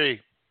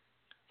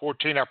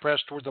 3:14, I press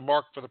toward the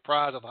mark for the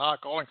prize of the high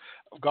calling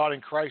of God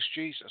in Christ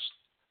Jesus.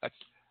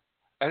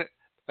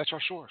 That's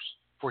our source.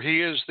 For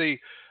he is the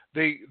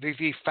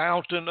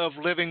fountain of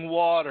living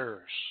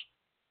waters.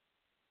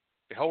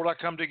 Behold, I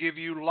come to give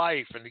you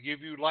life, and to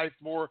give you life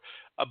more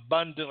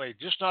abundantly.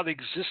 Just not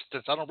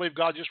existence. I don't believe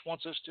God just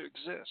wants us to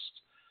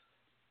exist.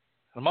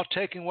 I'm not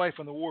taking away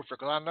from the warfare,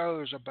 because I know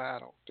there's a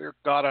battle. Dear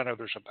God, I know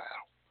there's a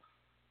battle.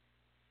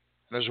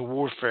 There's a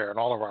warfare in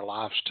all of our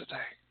lives today.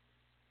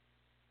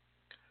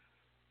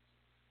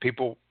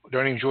 People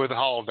don't enjoy the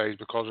holidays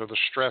because of the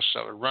stress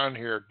of it. Run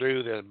here,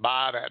 do this,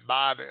 buy that,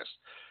 buy this.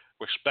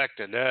 Expect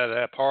it,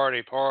 that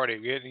party,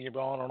 getting you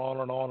on and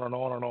on and on and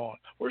on and on.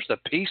 Where's the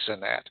peace in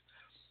that?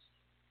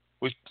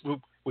 We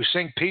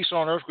sing peace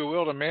on earth,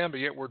 goodwill to men, but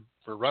yet we're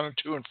running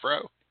to and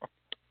fro.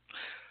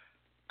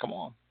 Come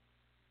on.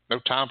 No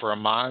time for our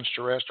minds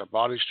to rest, our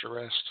bodies to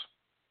rest.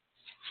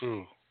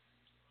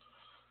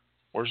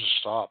 Where's the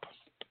stop?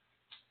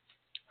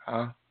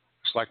 Huh?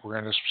 It's like we're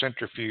in this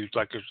centrifuge.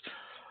 Like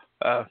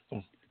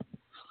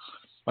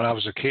when I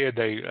was a kid,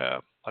 I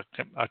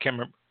can't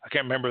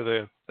remember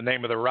the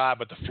name of the ride,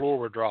 but the floor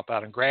would drop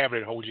out and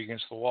gravity would hold you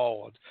against the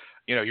wall.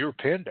 And, you were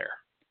pinned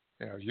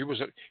there. You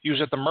was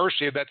at the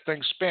mercy of that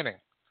thing spinning.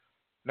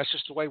 And that's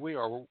just the way we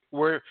are.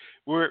 We're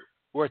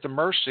at the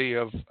mercy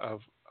of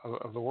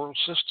the world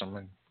system,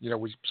 and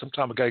we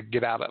sometimes we got to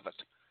get out of it.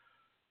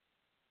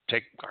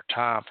 Take our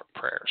time for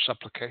prayer,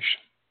 supplication.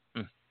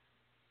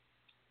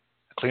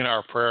 Clean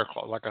our prayer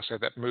closet, like I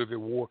said, that movie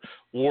War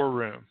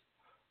Room.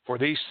 For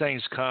these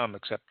things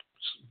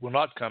will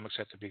not come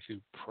except to be through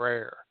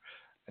prayer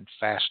and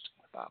fasting.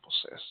 The Bible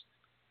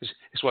says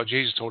it's what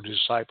Jesus told his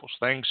disciples.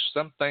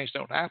 Some things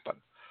don't happen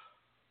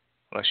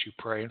unless you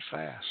pray and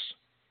fast.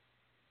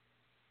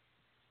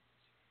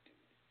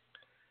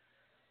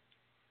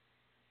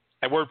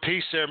 That word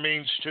peace there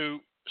means to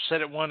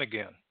set at one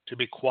again, to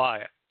be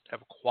quiet,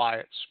 have a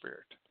quiet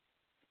spirit.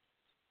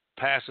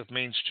 Passive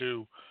means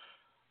to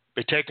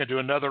be taken to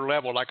another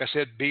level, like I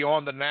said,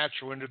 beyond the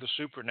natural into the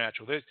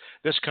supernatural.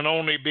 This can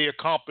only be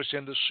accomplished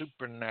in the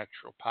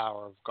supernatural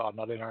power of God,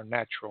 not in our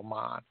natural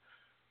mind.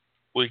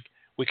 We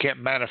can't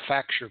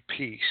manufacture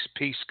peace.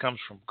 Peace comes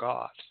from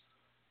God.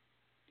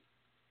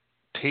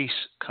 Peace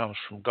comes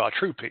from God,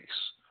 true peace.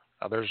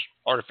 Now, there's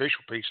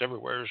artificial peace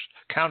everywhere. There's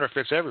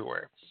counterfeits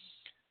everywhere.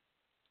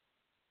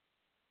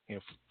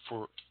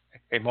 For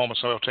a moment,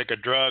 somebody will take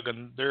a drug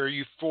and their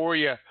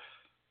euphoria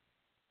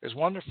is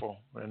wonderful.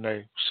 And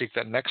they seek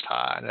that next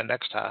high and the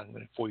next high. And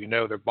before you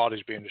know, their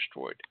body's being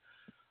destroyed.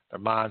 Their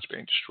mind's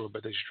being destroyed by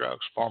these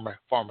drugs.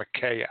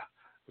 Pharmakeia,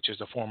 which is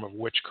a form of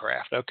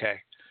witchcraft.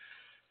 Okay.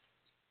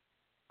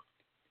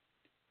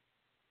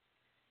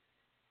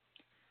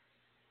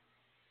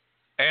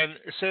 And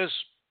it says,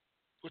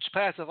 which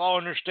passeth all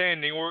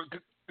understanding, or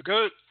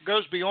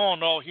goes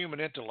beyond all human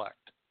intellect.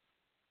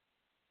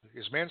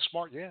 Is man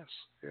smart? Yes.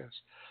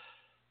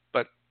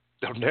 But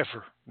they'll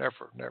never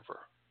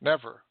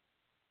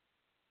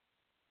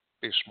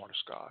be as smart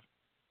as God.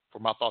 For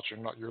my thoughts are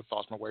not your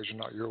thoughts, my ways are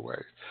not your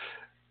ways.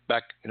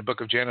 Back in the book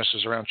of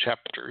Genesis, around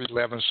chapter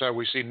 11, so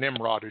we see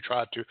Nimrod, who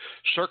tried to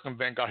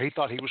circumvent God. He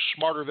thought he was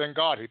smarter than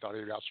God. He thought he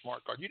would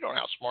outsmart God. You don't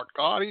outsmart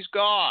God. He's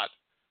God.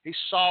 He's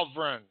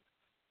sovereign.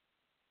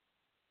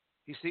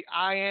 He's the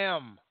I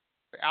am,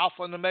 the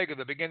Alpha and the Omega,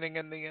 the beginning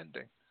and the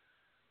ending.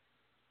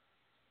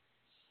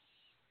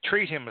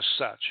 Treat him as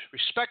such.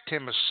 Respect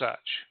him as such.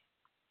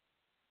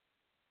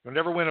 You'll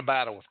never win a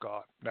battle with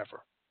God.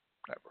 Never.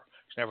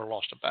 He's never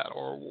lost a battle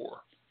or a war.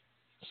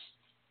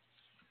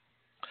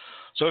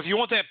 So if you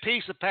want that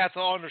peace, the path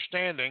of all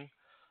understanding,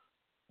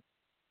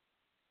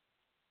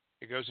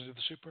 it goes into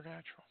the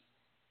supernatural.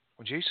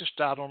 When Jesus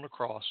died on the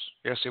cross,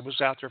 yes, it was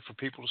out there for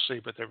people to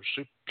see, but there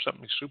was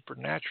something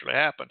supernaturally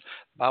happened.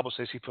 The Bible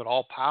says he put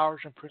all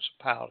powers and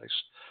principalities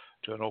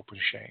to an open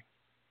shame.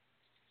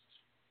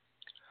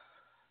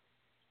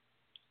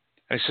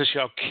 And he says,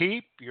 shall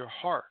keep your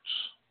hearts,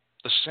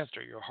 the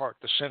center, your heart,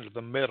 the center,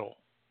 the middle,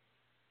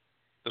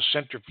 the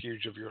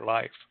centrifuge of your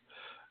life,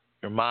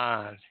 your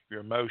mind, your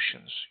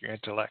emotions, your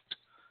intellect,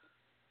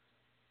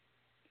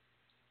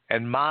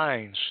 and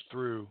minds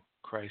through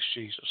Christ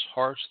Jesus.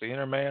 Hearts, the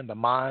inner man, the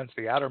minds,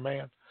 the outer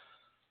man.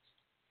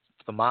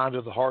 The mind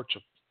of the heart's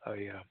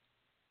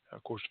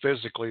of course,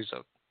 physically is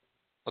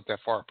not that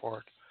far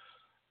apart.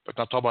 But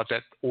not talking about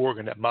that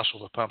organ, that muscle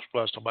that pumps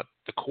blood. It's talking about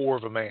the core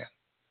of a man.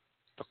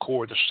 The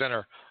core, the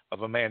center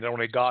of a man that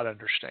only God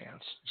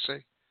understands. You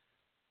see?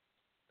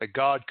 That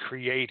God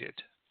created,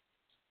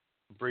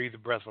 breathed the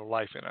breath of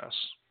life in us.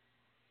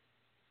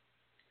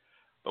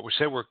 But we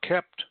said we're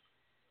kept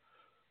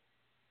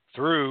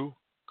through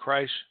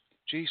Christ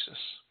Jesus.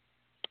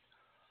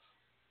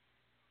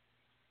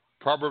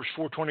 Proverbs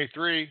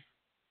 4:23,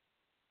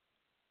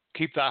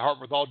 keep thy heart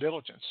with all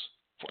diligence,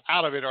 for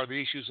out of it are the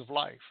issues of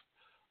life.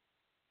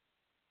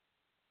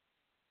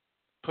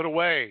 Put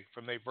away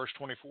from thee, verse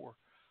 24,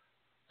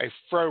 a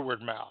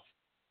froward mouth,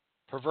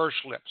 perverse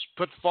lips.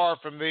 Put far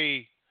from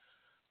thee,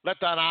 let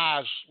thine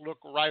eyes look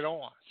right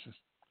on.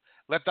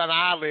 Let thine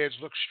eyelids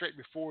look straight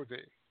before thee.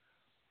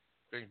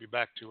 Bring me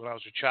back to when I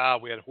was a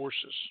child, we had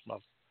horses. I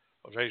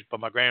was raised by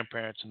my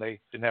grandparents, and they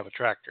didn't have a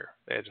tractor.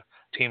 They had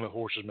a team of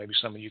horses. Maybe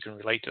some of you can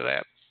relate to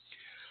that.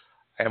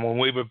 And when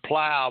we would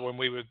plow, when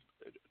we would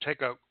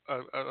take a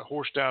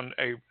horse down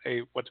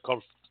a what's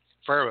called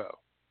furrow,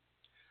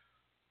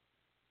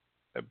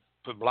 they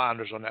put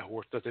blinders on that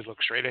horse that they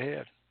look straight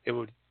ahead. It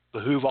would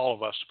behoove all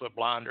of us to put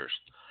blinders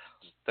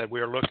that we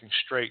are looking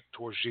straight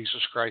towards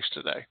Jesus Christ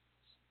today.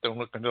 Don't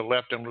look to the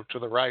left, don't look to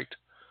the right.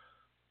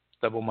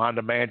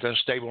 Double-minded man is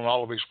unstable in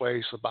all of his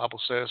ways, the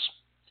Bible says.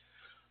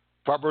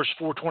 Proverbs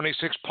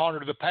 4:26,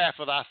 ponder the path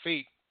of thy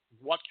feet.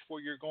 Watch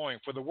where you're going.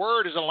 For the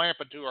word is a lamp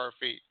unto our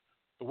feet.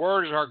 The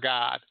word is our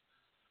guide.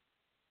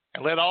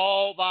 And let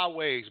all thy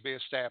ways be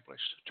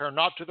established. Turn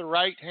not to the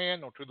right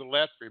hand nor to the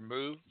left.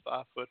 Remove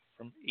thy foot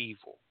from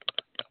evil.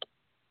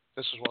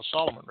 This is what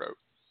Solomon wrote.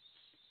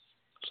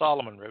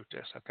 Solomon wrote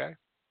this, okay?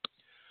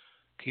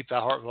 Keep thy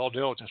heart with all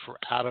diligence, for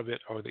out of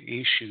it are the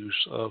issues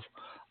of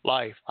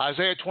life.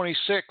 Isaiah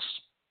 26,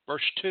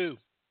 verse 2.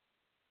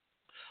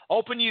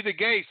 Open ye the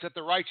gates, that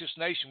the righteous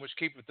nation which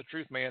keepeth the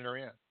truth may enter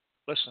in.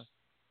 Listen.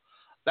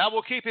 Thou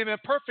wilt keep him in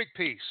perfect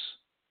peace,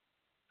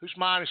 whose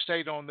mind is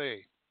stayed on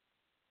thee,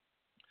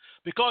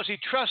 because he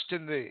trusts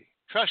in thee.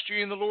 Trust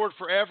ye in the Lord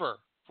forever,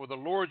 for the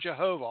Lord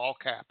Jehovah, all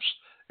caps,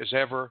 is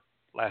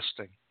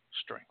everlasting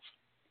strength.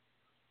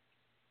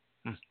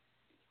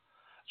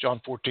 John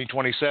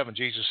 14:27,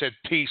 Jesus said,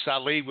 peace I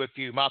leave with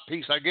you, my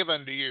peace I give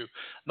unto you.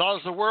 Not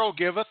as the world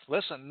giveth,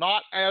 listen,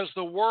 not as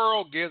the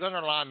world gives,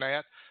 underline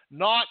that,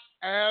 not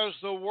as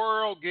the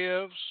world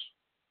gives.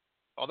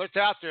 Oh, that's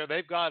out there,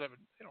 they've got it,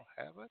 they don't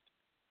have it.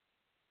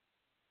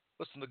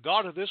 Listen, the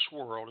God of this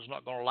world is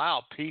not going to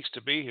allow peace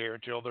to be here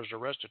until there's a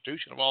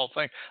restitution of all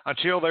things,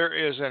 until there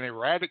is an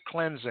erratic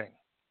cleansing.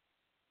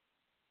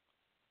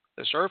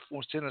 This earth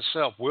within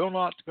itself will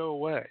not go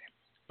away,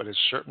 but it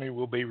certainly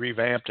will be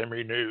revamped and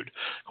renewed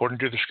according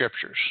to the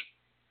Scriptures.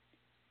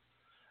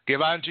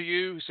 Give unto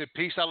you, he said,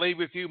 peace I leave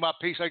with you, my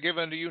peace I give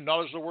unto you,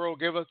 not as the world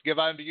giveth, give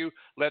unto you.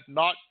 Let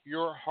not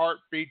your heart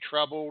be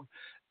troubled,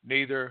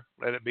 neither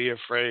let it be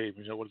afraid.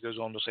 You know what it goes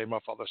on to say, my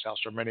Father's house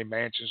are many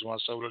mansions. When I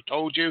so have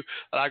told you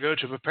that I go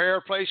to prepare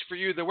a place for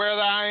you, that where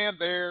I am,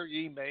 there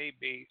ye may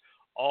be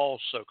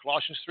also.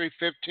 Colossians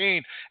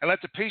 3:15, and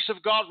let the peace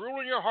of God rule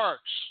in your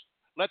hearts.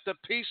 Let the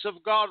peace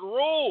of God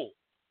rule.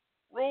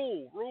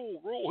 Rule.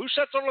 Who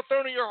sits on the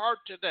throne of your heart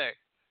today?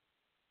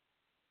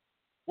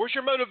 Where's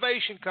your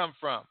motivation come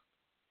from?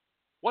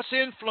 What's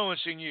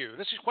influencing you?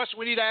 This is a question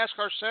we need to ask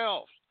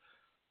ourselves.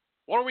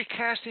 What are we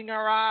casting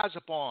our eyes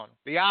upon?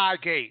 The eye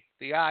gate,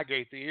 the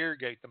ear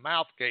gate, the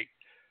mouth gate.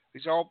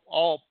 These are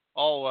all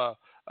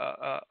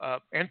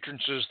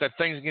entrances that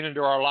things get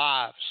into our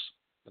lives.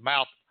 The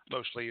mouth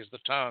mostly is the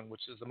tongue,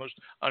 which is the most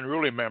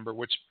unruly member,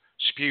 which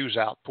spews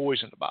out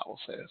poison, the Bible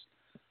says.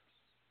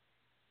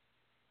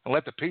 And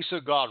let the peace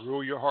of God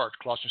rule your heart,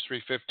 Colossians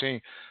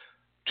 3:15,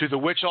 to the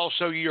which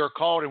also ye are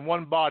called in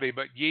one body,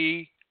 but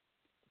be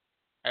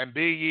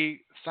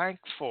ye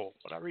thankful.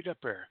 What I read up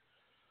there?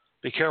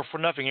 Be careful for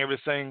nothing,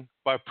 everything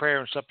by prayer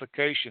and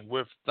supplication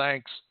with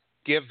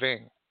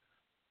thanksgiving.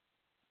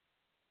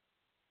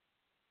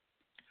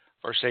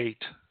 Verse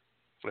 8,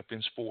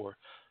 Philippians 4.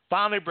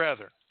 Finally,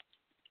 brethren,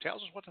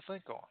 tells us what to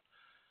think on.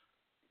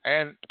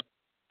 And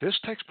this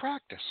takes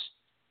practice,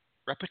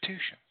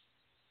 repetition.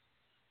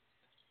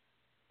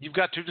 You've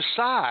got to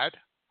decide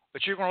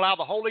that you're going to allow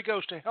the Holy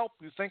Ghost to help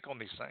you think on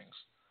these things.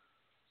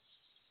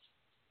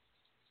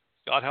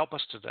 God help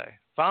us today.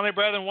 Finally,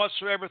 brethren,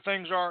 whatsoever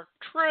things are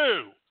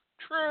true.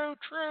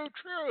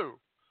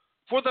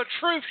 For the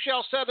truth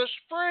shall set us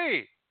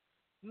free.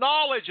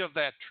 Knowledge of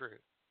that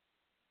truth.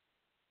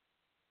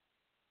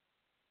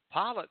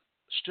 Pilate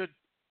stood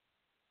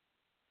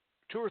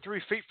 2 or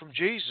 3 feet from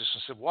Jesus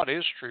and said, what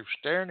is truth?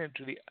 Staring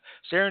into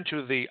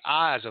the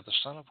eyes of the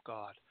Son of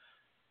God.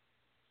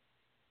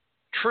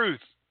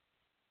 Truth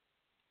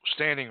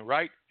standing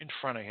right in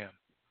front of him.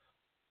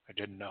 I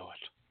didn't know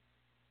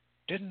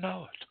it. Didn't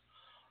know it.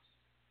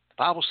 The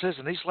Bible says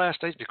in these last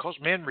days, because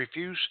men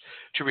refuse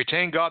to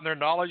retain God in their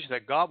knowledge,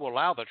 that God will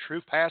allow the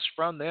truth pass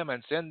from them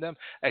and send them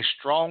a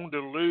strong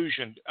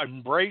delusion.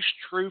 Embrace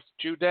truth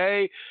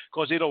today,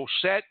 because it'll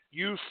set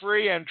you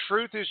free, and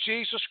truth is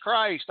Jesus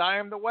Christ. I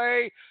am the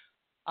way,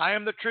 I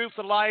am the truth,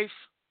 the life.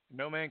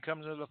 No man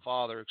comes to the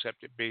Father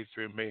except it be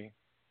through me.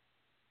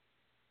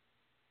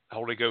 The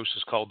Holy Ghost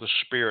is called the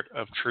Spirit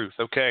of truth.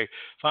 Okay,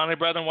 finally,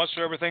 brethren,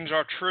 whatsoever things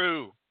are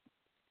true,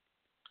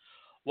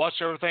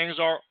 whatsoever things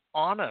are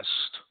honest.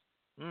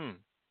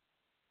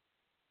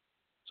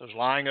 So is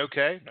lying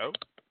okay? No.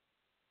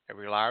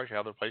 Every liar shall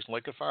have their place in the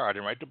lake of fire. I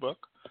didn't write the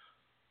book.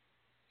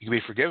 You can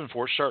be forgiven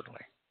for it,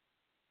 certainly.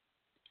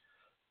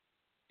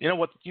 You know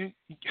what?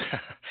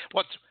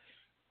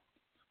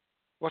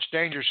 What's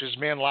dangerous is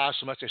men lie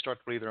so much they start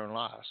to believe their own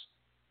lies.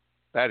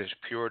 That is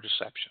pure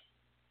deception.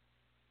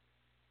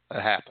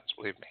 That happens.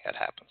 Believe me, that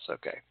happens.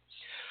 Okay.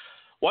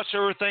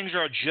 Whatsoever things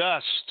are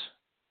just,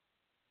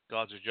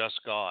 God's a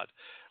just God.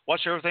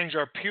 Whatsoever things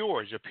are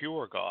pure, He's a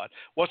pure God.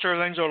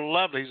 Whatsoever things are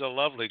lovely, He's a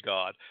lovely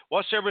God.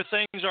 Whatsoever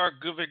things are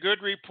of a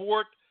good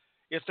report,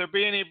 if there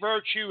be any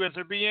virtue, if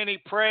there be any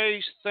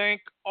praise, think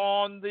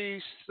on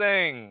these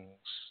things.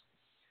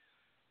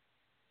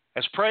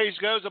 As praise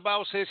goes, the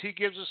Bible says He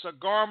gives us a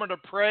garment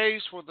of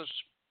praise for the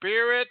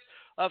spirit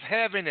of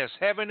heaviness.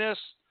 Heaviness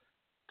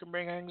can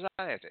bring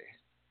anxiety,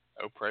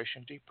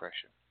 oppression,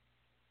 depression,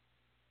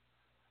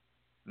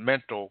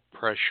 mental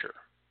pressure,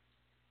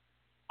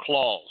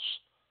 claws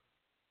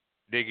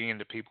digging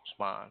into people's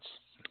minds.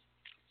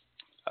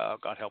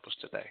 God help us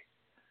today.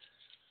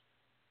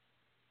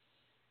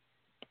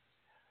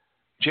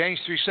 James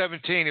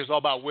 3:17 is all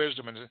about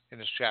wisdom in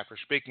this chapter.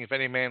 Speaking, if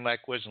any man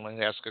lack wisdom, let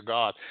him ask of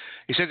God.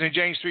 He says in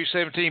James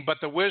 3:17, but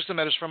the wisdom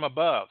that is from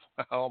above.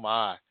 Oh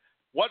my.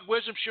 What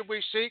wisdom should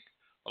we seek?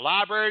 The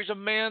libraries of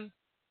men,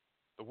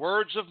 the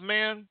words of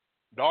men,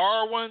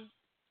 Darwin,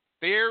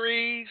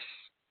 theories.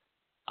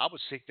 I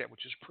would seek that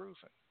which is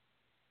proven.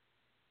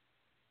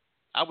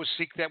 I would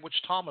seek that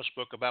which Thomas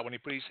spoke about when he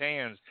put his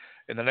hands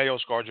in the nail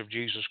scars of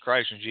Jesus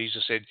Christ. And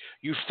Jesus said,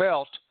 you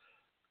felt,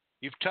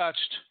 you've touched,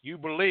 you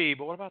believe,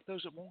 but what about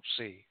those that won't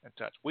see and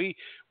touch? We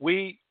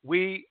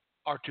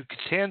are to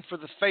contend for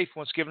the faith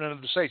once given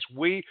unto the saints.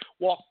 We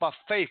walk by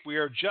faith. We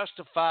are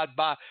justified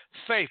by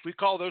faith. We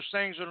call those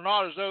things that are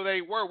not as though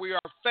they were. We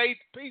are faith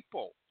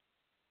people.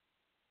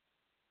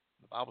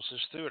 The Bible says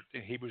through it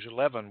in Hebrews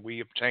 11, we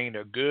obtain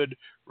a good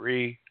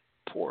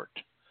report.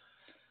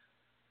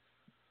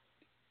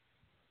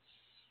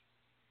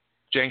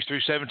 James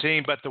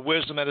 3:17, but the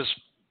wisdom that is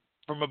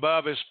from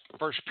above is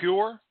first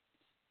pure.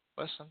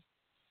 Listen.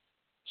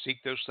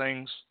 Seek those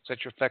things,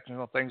 set your affection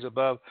on things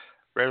above,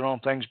 rather on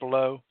things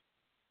below.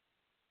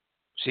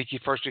 Seek ye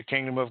first the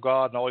kingdom of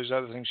God, and all these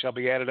other things shall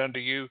be added unto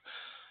you.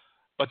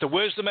 But the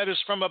wisdom that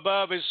is from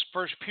above is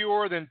first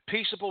pure, then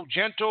peaceable,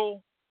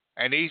 gentle,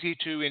 and easy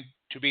to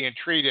be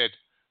entreated,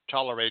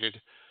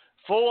 tolerated,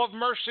 full of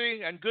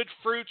mercy and good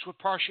fruits, with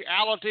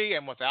partiality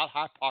and without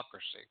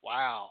hypocrisy.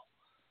 Wow.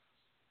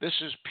 This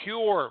is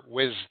pure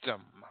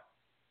wisdom,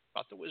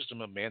 not the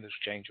wisdom of man that's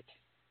changeable.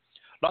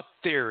 Not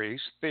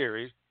theories.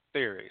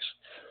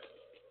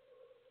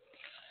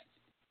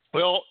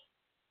 Well,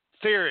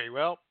 theory,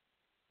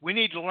 we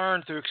need to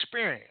learn through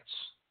experience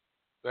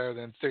rather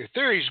than theory.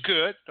 Theory's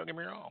good, don't get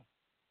me wrong.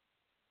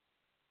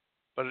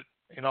 But,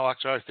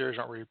 actually, theories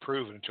aren't really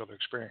proven until they're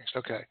experienced.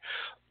 Okay.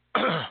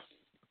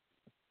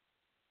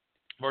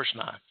 Verse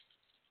 9,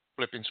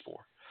 Philippians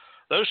 4.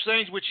 Those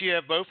things which ye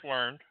have both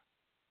learned,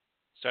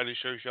 study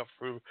shows yourself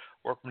approved,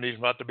 workman needs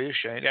not to be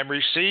ashamed, and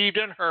received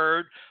and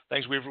heard,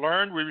 things we've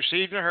learned, we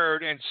received and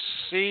heard, and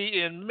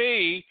see in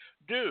me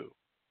do.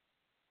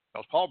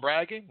 Was Paul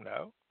bragging?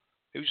 No.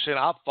 He was saying,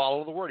 I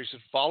follow the word. He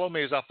said, follow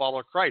me as I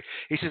follow Christ.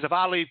 He says, if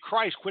I leave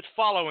Christ, quit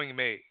following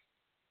me.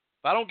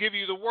 If I don't give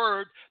you the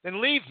word,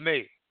 then leave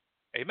me.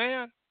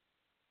 Amen.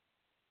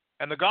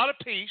 And the God of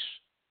peace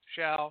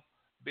shall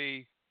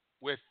be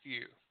with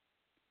you.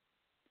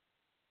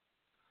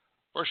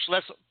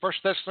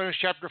 First Thessalonians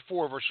chapter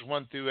 4, verses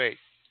 1 through 8.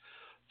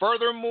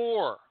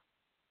 Furthermore,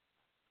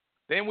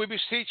 then we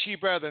beseech ye,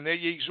 brethren, that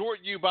ye exhort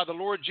you by the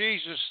Lord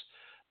Jesus,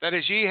 that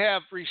as ye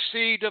have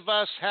received of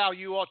us how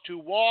you ought to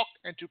walk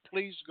and to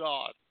please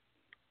God,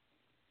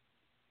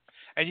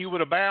 and you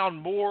would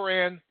abound more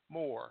and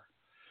more.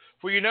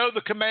 For you know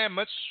the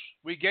commandments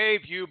we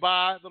gave you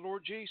by the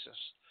Lord Jesus.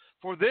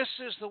 For this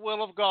is the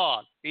will of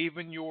God,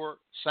 even your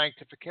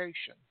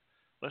sanctification.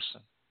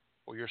 Listen,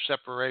 or your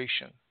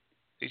separation.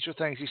 These are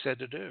things he said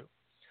to do.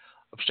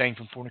 Abstain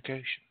from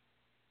fornication.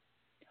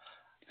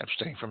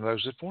 Abstain from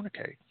those that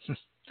fornicate.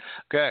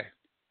 Okay.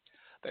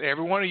 That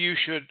every one of you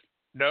should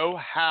know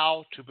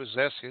how to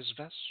possess his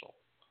vessel.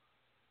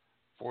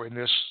 For in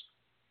this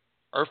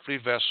earthly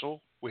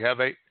vessel we have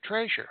a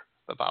treasure,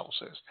 the Bible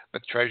says.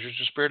 But the treasure is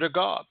the Spirit of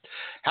God.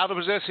 How to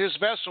possess his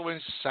vessel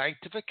in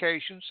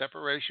sanctification,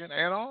 separation,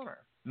 and honor.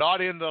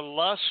 Not in the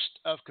lust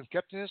of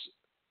concupiscence,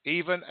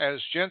 even as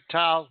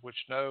Gentiles which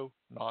know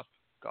not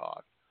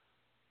God.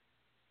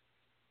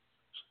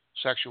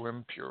 sexual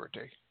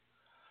impurity.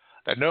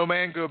 That no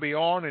man go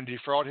beyond and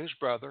defraud his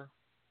brother.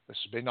 This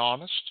is being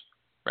honest.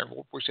 Remember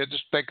what we said to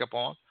think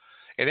upon.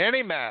 In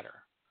any matter,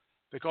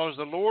 because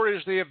the Lord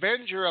is the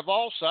avenger of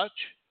all such,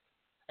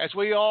 as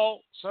we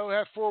also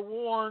have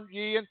forewarned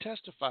ye and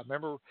testified.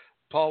 Remember,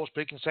 Paul was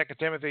speaking in 2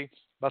 Timothy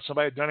about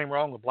somebody had done him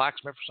wrong, the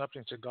blacksmith or something,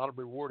 and said God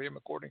will reward him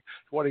according to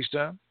what he's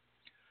done.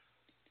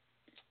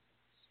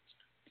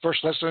 1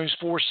 Thessalonians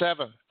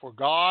 4:7, for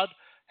God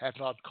hath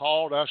not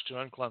called us to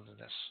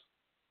uncleanness,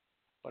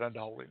 but unto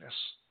holiness.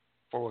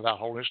 For without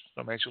holiness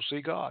no man shall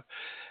see God.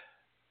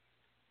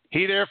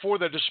 He therefore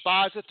that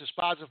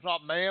despiseth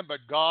not man,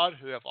 but God,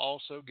 who hath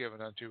also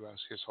given unto us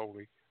his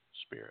Holy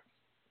Spirit.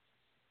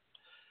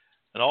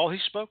 And all he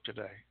spoke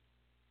today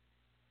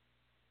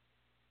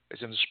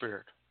is in the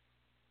Spirit.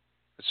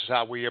 This is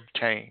how we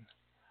obtain,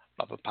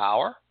 not the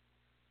power,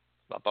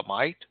 not the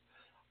might,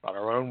 not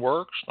our own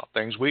works, not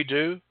things we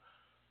do,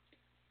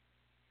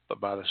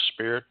 but by the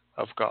Spirit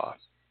of God.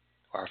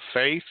 Our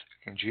faith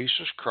in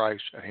Jesus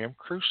Christ and him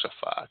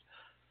crucified,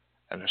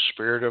 and the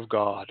Spirit of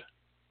God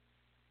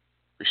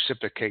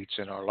reciprocates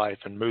in our life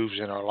and moves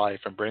in our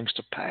life and brings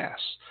to pass,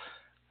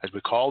 as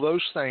we call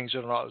those things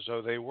that are not as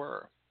though they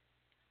were.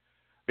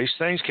 These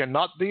things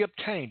cannot be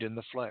obtained in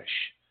the flesh.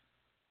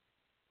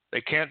 They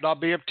cannot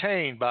be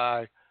obtained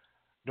by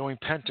doing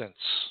penance.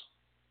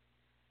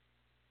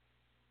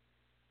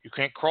 You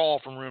can't crawl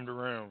from room to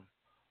room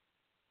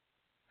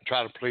and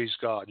try to please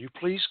God. You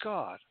please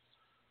God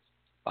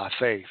by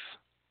faith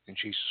in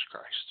Jesus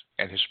Christ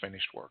and his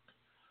finished work.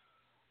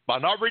 By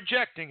not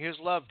rejecting his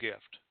love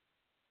gift.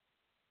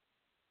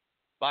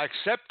 By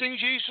accepting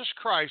Jesus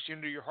Christ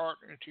into your heart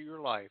and into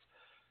your life.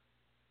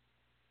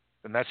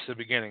 And that's the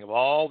beginning of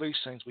all these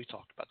things we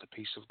talked about, the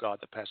peace of God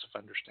that passeth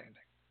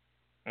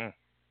understanding.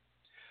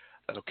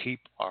 That'll keep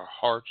our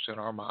hearts and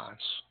our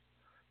minds.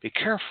 Be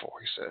careful,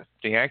 he said.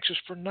 Be anxious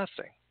for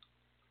nothing.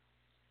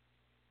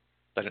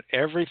 But in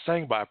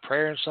everything by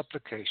prayer and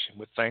supplication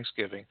with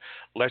thanksgiving,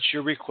 let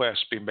your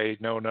requests be made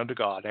known unto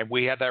God. And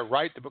we have that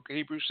right, the book of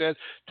Hebrews said,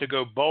 to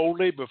go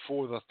boldly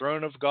before the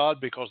throne of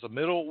God, because the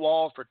middle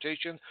wall of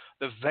partition,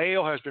 the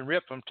veil has been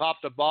ripped from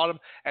top to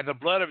bottom, and the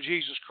blood of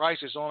Jesus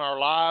Christ is on our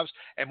lives.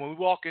 And when we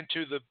walk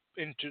into the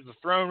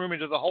throne room,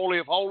 into the Holy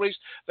of Holies,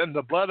 then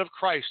the blood of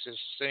Christ is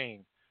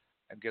seen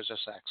and gives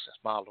us access,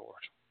 my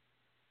Lord.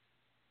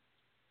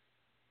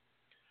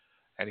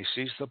 And he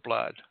sees the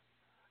blood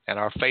and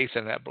our faith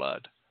in that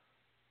blood.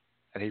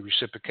 And he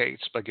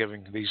reciprocates by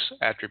giving these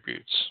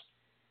attributes: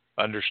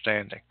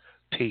 understanding,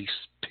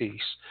 peace,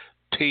 peace,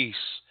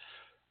 peace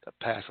that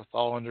passeth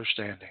all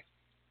understanding.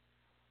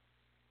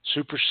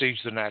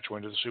 Supersedes the natural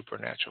into the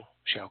supernatural.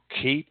 Shall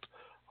keep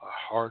our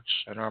hearts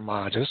and our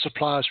minds. And this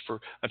applies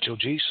until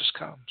Jesus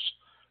comes.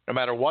 No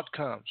matter what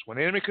comes. When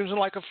the enemy comes in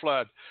like a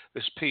flood,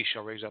 this peace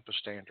shall raise up a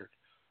standard.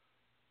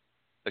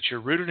 That you're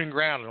rooted and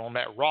grounded on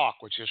that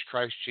rock, which is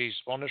Christ Jesus.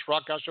 On this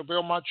rock I shall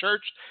build my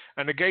church,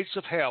 and the gates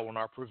of hell will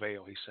not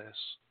prevail, he says.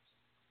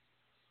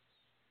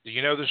 Do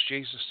you know this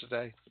Jesus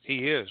today?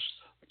 He is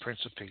the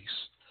Prince of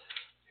Peace.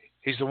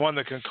 He's the one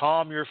that can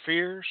calm your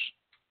fears.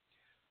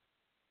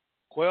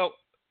 Well,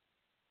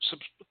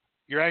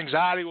 your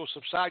anxiety will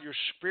subside. Your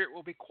spirit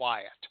will be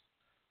quiet.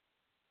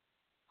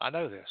 I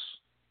know this.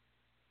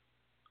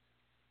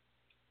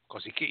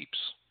 Because he keeps.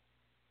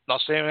 I'm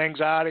not saying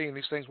anxiety and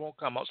these things won't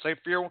come. I'm not saying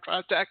fear won't try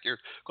to attack you,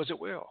 because it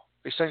will.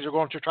 These things are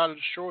going to try to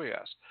destroy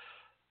us.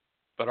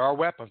 But our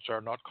weapons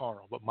are not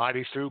carnal, but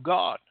mighty through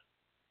God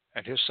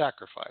and his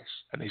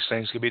sacrifice. And these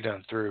things can be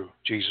done through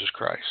Jesus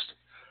Christ.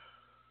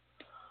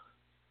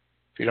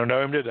 If you don't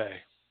know him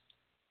today,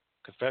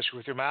 confess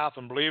with your mouth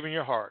and believe in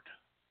your heart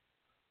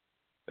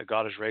that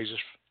God has raised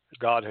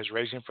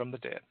him from the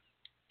dead.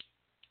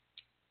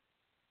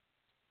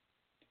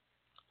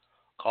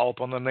 Call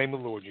upon the name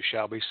of the Lord, and you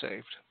shall be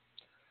saved.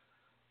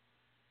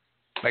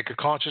 Make a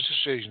conscious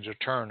decision to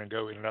turn and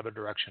go in another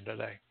direction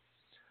today.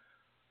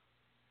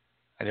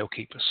 And he'll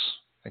keep us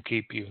and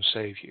keep you and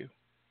save you.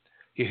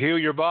 He heal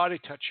your body,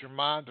 touch your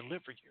mind,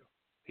 deliver you.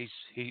 He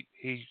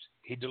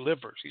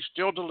delivers. He's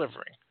still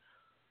delivering,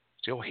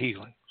 still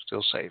healing,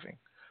 still saving.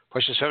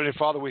 Precious Heavenly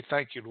Father, we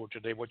thank you, Lord,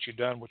 today, what you've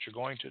done, what you're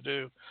going to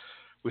do.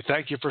 We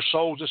thank you for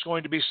souls that's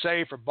going to be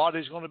saved, for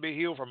bodies going to be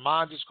healed, for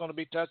minds that's going to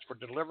be touched, for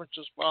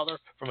deliverances, Father,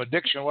 from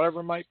addiction,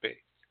 whatever it might be.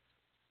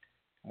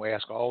 We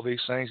ask all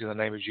these things in the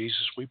name of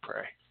Jesus, we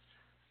pray.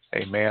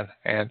 Amen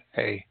and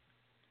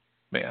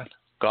amen.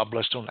 God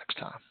bless till next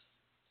time.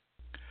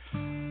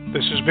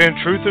 This has been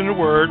Truth in the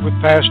Word with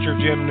Pastor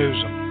Jim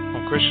Nuzum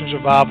on Christian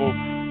Survival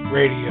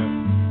Radio.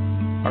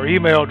 Our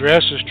email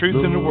address is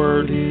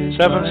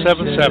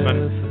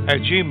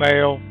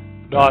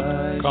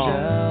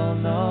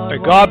truthintheword777@gmail.com. May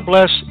God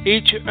bless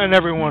each and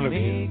every one of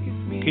you.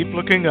 Keep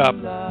looking up,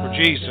 for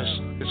Jesus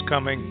is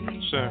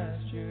coming soon.